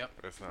good. Yep.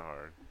 That's not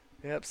hard.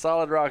 Yep,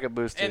 solid rocket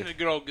booster. And the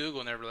good old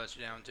Google never lets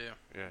you down, too.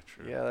 Yeah,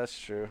 true. Yeah, that's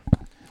true.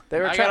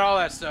 I got all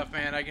that stuff,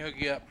 man. I can hook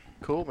you up.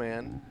 Cool,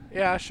 man.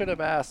 Yeah, I should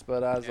have asked,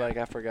 but I was like,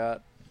 I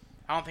forgot.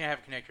 I don't think I have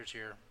connectors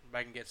here, but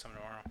I can get some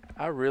tomorrow.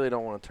 I really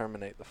don't want to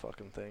terminate the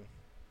fucking thing.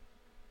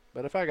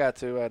 But if I got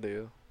to, I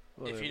do.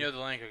 Whatever. If you know the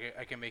link,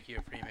 I can make you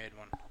a pre-made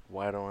one.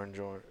 White, orange.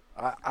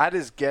 I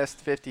just guessed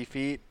 50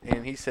 feet,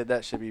 and he said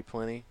that should be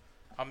plenty.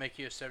 I'll make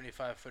you a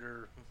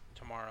 75-footer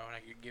tomorrow, and I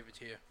can give it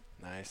to you.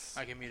 Nice.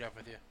 I can meet up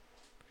with you.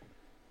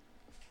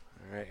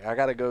 All right, I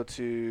got to go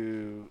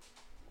to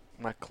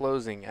my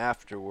closing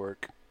after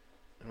work.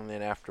 And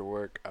then after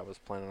work, I was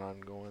planning on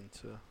going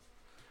to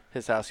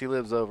his house. He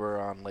lives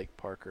over on Lake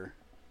Parker.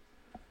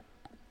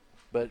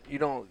 But you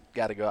don't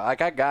got to go.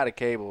 Like, I got a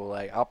cable.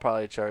 Like, I'll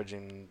probably charge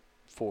him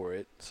for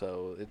it.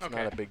 So it's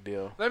not a big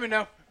deal. Let me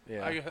know.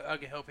 Yeah. I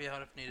can help you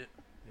out if needed.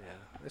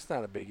 Yeah. It's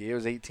not a biggie. It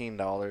was $18.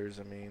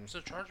 I mean. I'm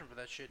still charging for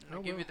that shit. I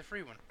I'll give will. you the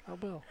free one. I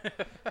will.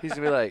 He's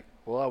going to be like,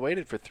 well, I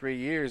waited for 3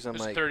 years. I'm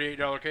It's like, a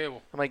 $38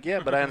 cable. I'm like, yeah,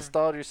 but I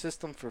installed your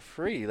system for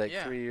free like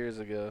 3 years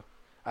ago.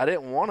 I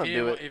didn't want to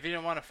do it. If you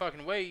didn't want to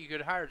fucking wait, you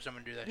could have hired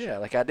someone to do that shit. Yeah,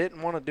 like I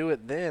didn't want to do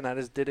it then. I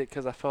just did it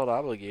because I felt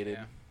obligated.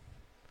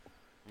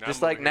 Yeah.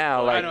 Just like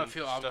now, like I don't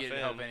feel obligated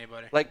to help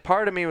anybody. Like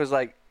part of me was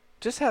like,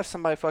 just have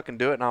somebody fucking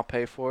do it and I'll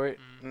pay for it.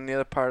 Mm-hmm. And the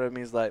other part of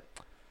me is like,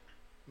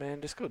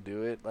 man, just go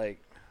do it.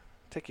 Like,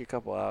 take you a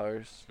couple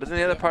hours. But then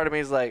the other part of me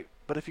is like,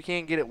 but if you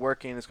can't get it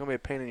working, it's gonna be a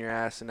pain in your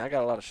ass, and I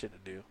got a lot of shit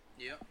to do.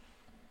 Yep.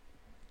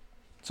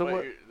 So but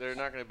what? They're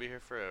not gonna be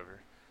here forever.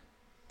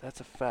 That's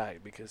a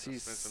fact because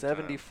he's spend some time.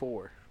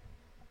 74.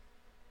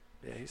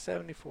 Yeah, he's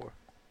 74. Go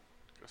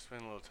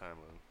spend a little time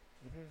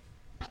with him.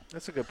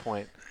 That's a good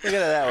point. Look at it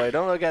that way.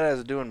 Don't look at it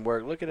as doing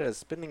work. Look at it as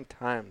spending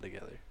time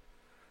together.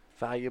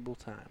 Valuable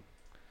time.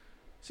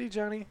 See,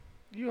 Johnny,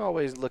 you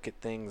always look at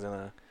things in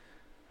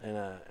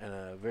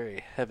a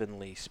very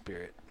heavenly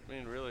spirit. I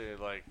mean, really,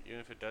 like, even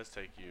if it does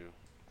take you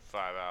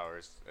 5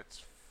 hours,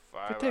 it's 5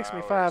 hours. If it takes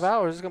me 5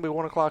 hours, it's gonna be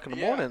 1 o'clock in the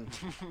morning.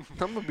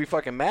 I'm gonna be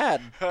fucking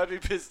mad. I'd be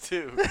pissed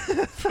too.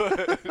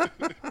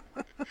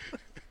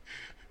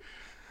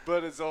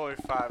 But it's only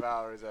 5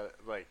 hours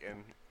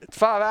It's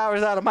 5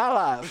 hours out of my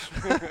life.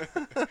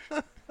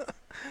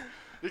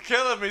 You're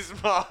killing me,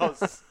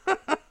 Smalls.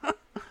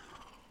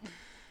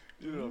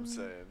 You know what I'm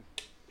saying?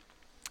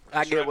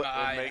 I get what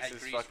it makes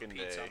his fucking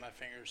day. On my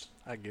fingers.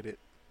 I get it.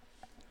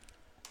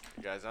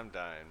 Guys, I'm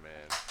dying, man.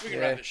 We can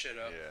wrap this shit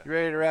up. Yeah. You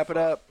ready to wrap it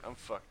up? I'm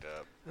fucked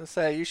up. Let's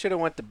say you should have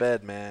went to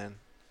bed, man.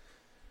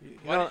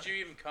 Why did you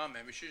even come,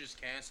 man? We should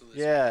just cancel this.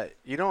 Yeah,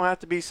 you don't have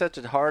to be such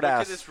a hard Look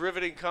ass. at this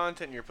riveting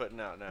content you're putting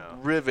out now.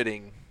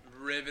 Riveting.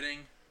 Riveting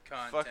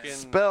content. Fucking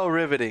Spell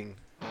riveting.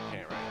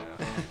 can't right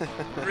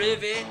now.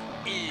 Riveting.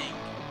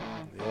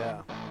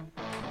 Yeah.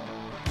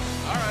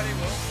 Alrighty,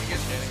 well, I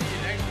guess we'll see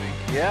you next week.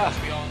 Yeah.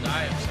 Unless we all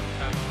die of some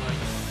type of like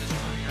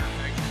dyspnea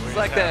infection. It's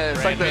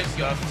like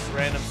the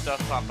random stuff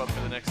pop up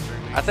for the next 3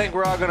 weeks. I think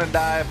we're all gonna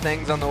die of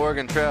things on the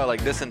Oregon Trail,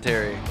 like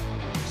dysentery.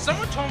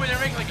 Someone told me they're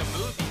making like a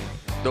movie.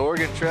 The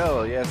Oregon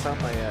Trail, yeah,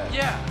 something like that.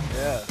 Yeah.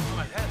 Yeah. I'm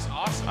like, that's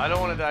awesome. I don't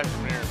want to die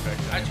from ear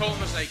infection. I told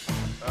him, it's like,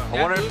 I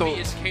that wonder if movie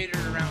the- is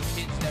catered around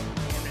kids that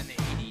were born in the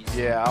 80s.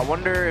 Yeah, I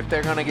wonder if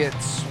they're gonna get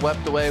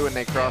swept away when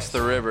they cross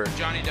the river.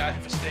 Johnny died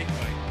of a snake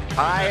bite.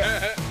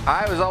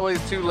 I was always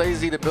too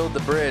lazy to build the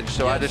bridge,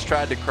 so I just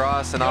tried to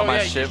cross, and all my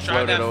shit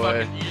floated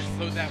away. You just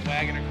float that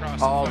wagon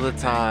across All the fucking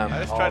time. I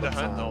just all tried the to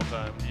hunt time. the whole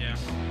time. thing. Yeah.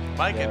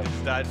 My kid Yeah.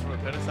 just died from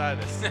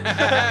appendicitis.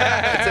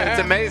 It's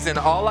amazing.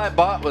 All I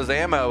bought was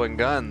ammo and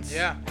guns.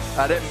 Yeah.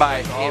 I didn't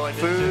buy That's all I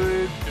any did, too.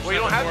 food. Well, you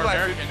don't have to buy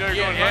food. You're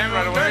going hunting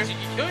right away. You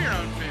can kill your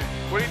own food.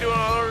 What are you doing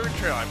on the Oregon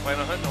Trail? I plan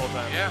on hunting the whole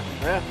time. Yeah.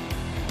 Yeah.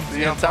 See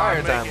The how far I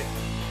entire make time.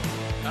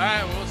 it. All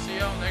right, we'll see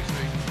y'all next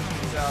week.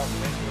 Peace out.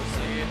 Thanks for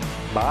listening. See you.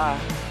 Bye.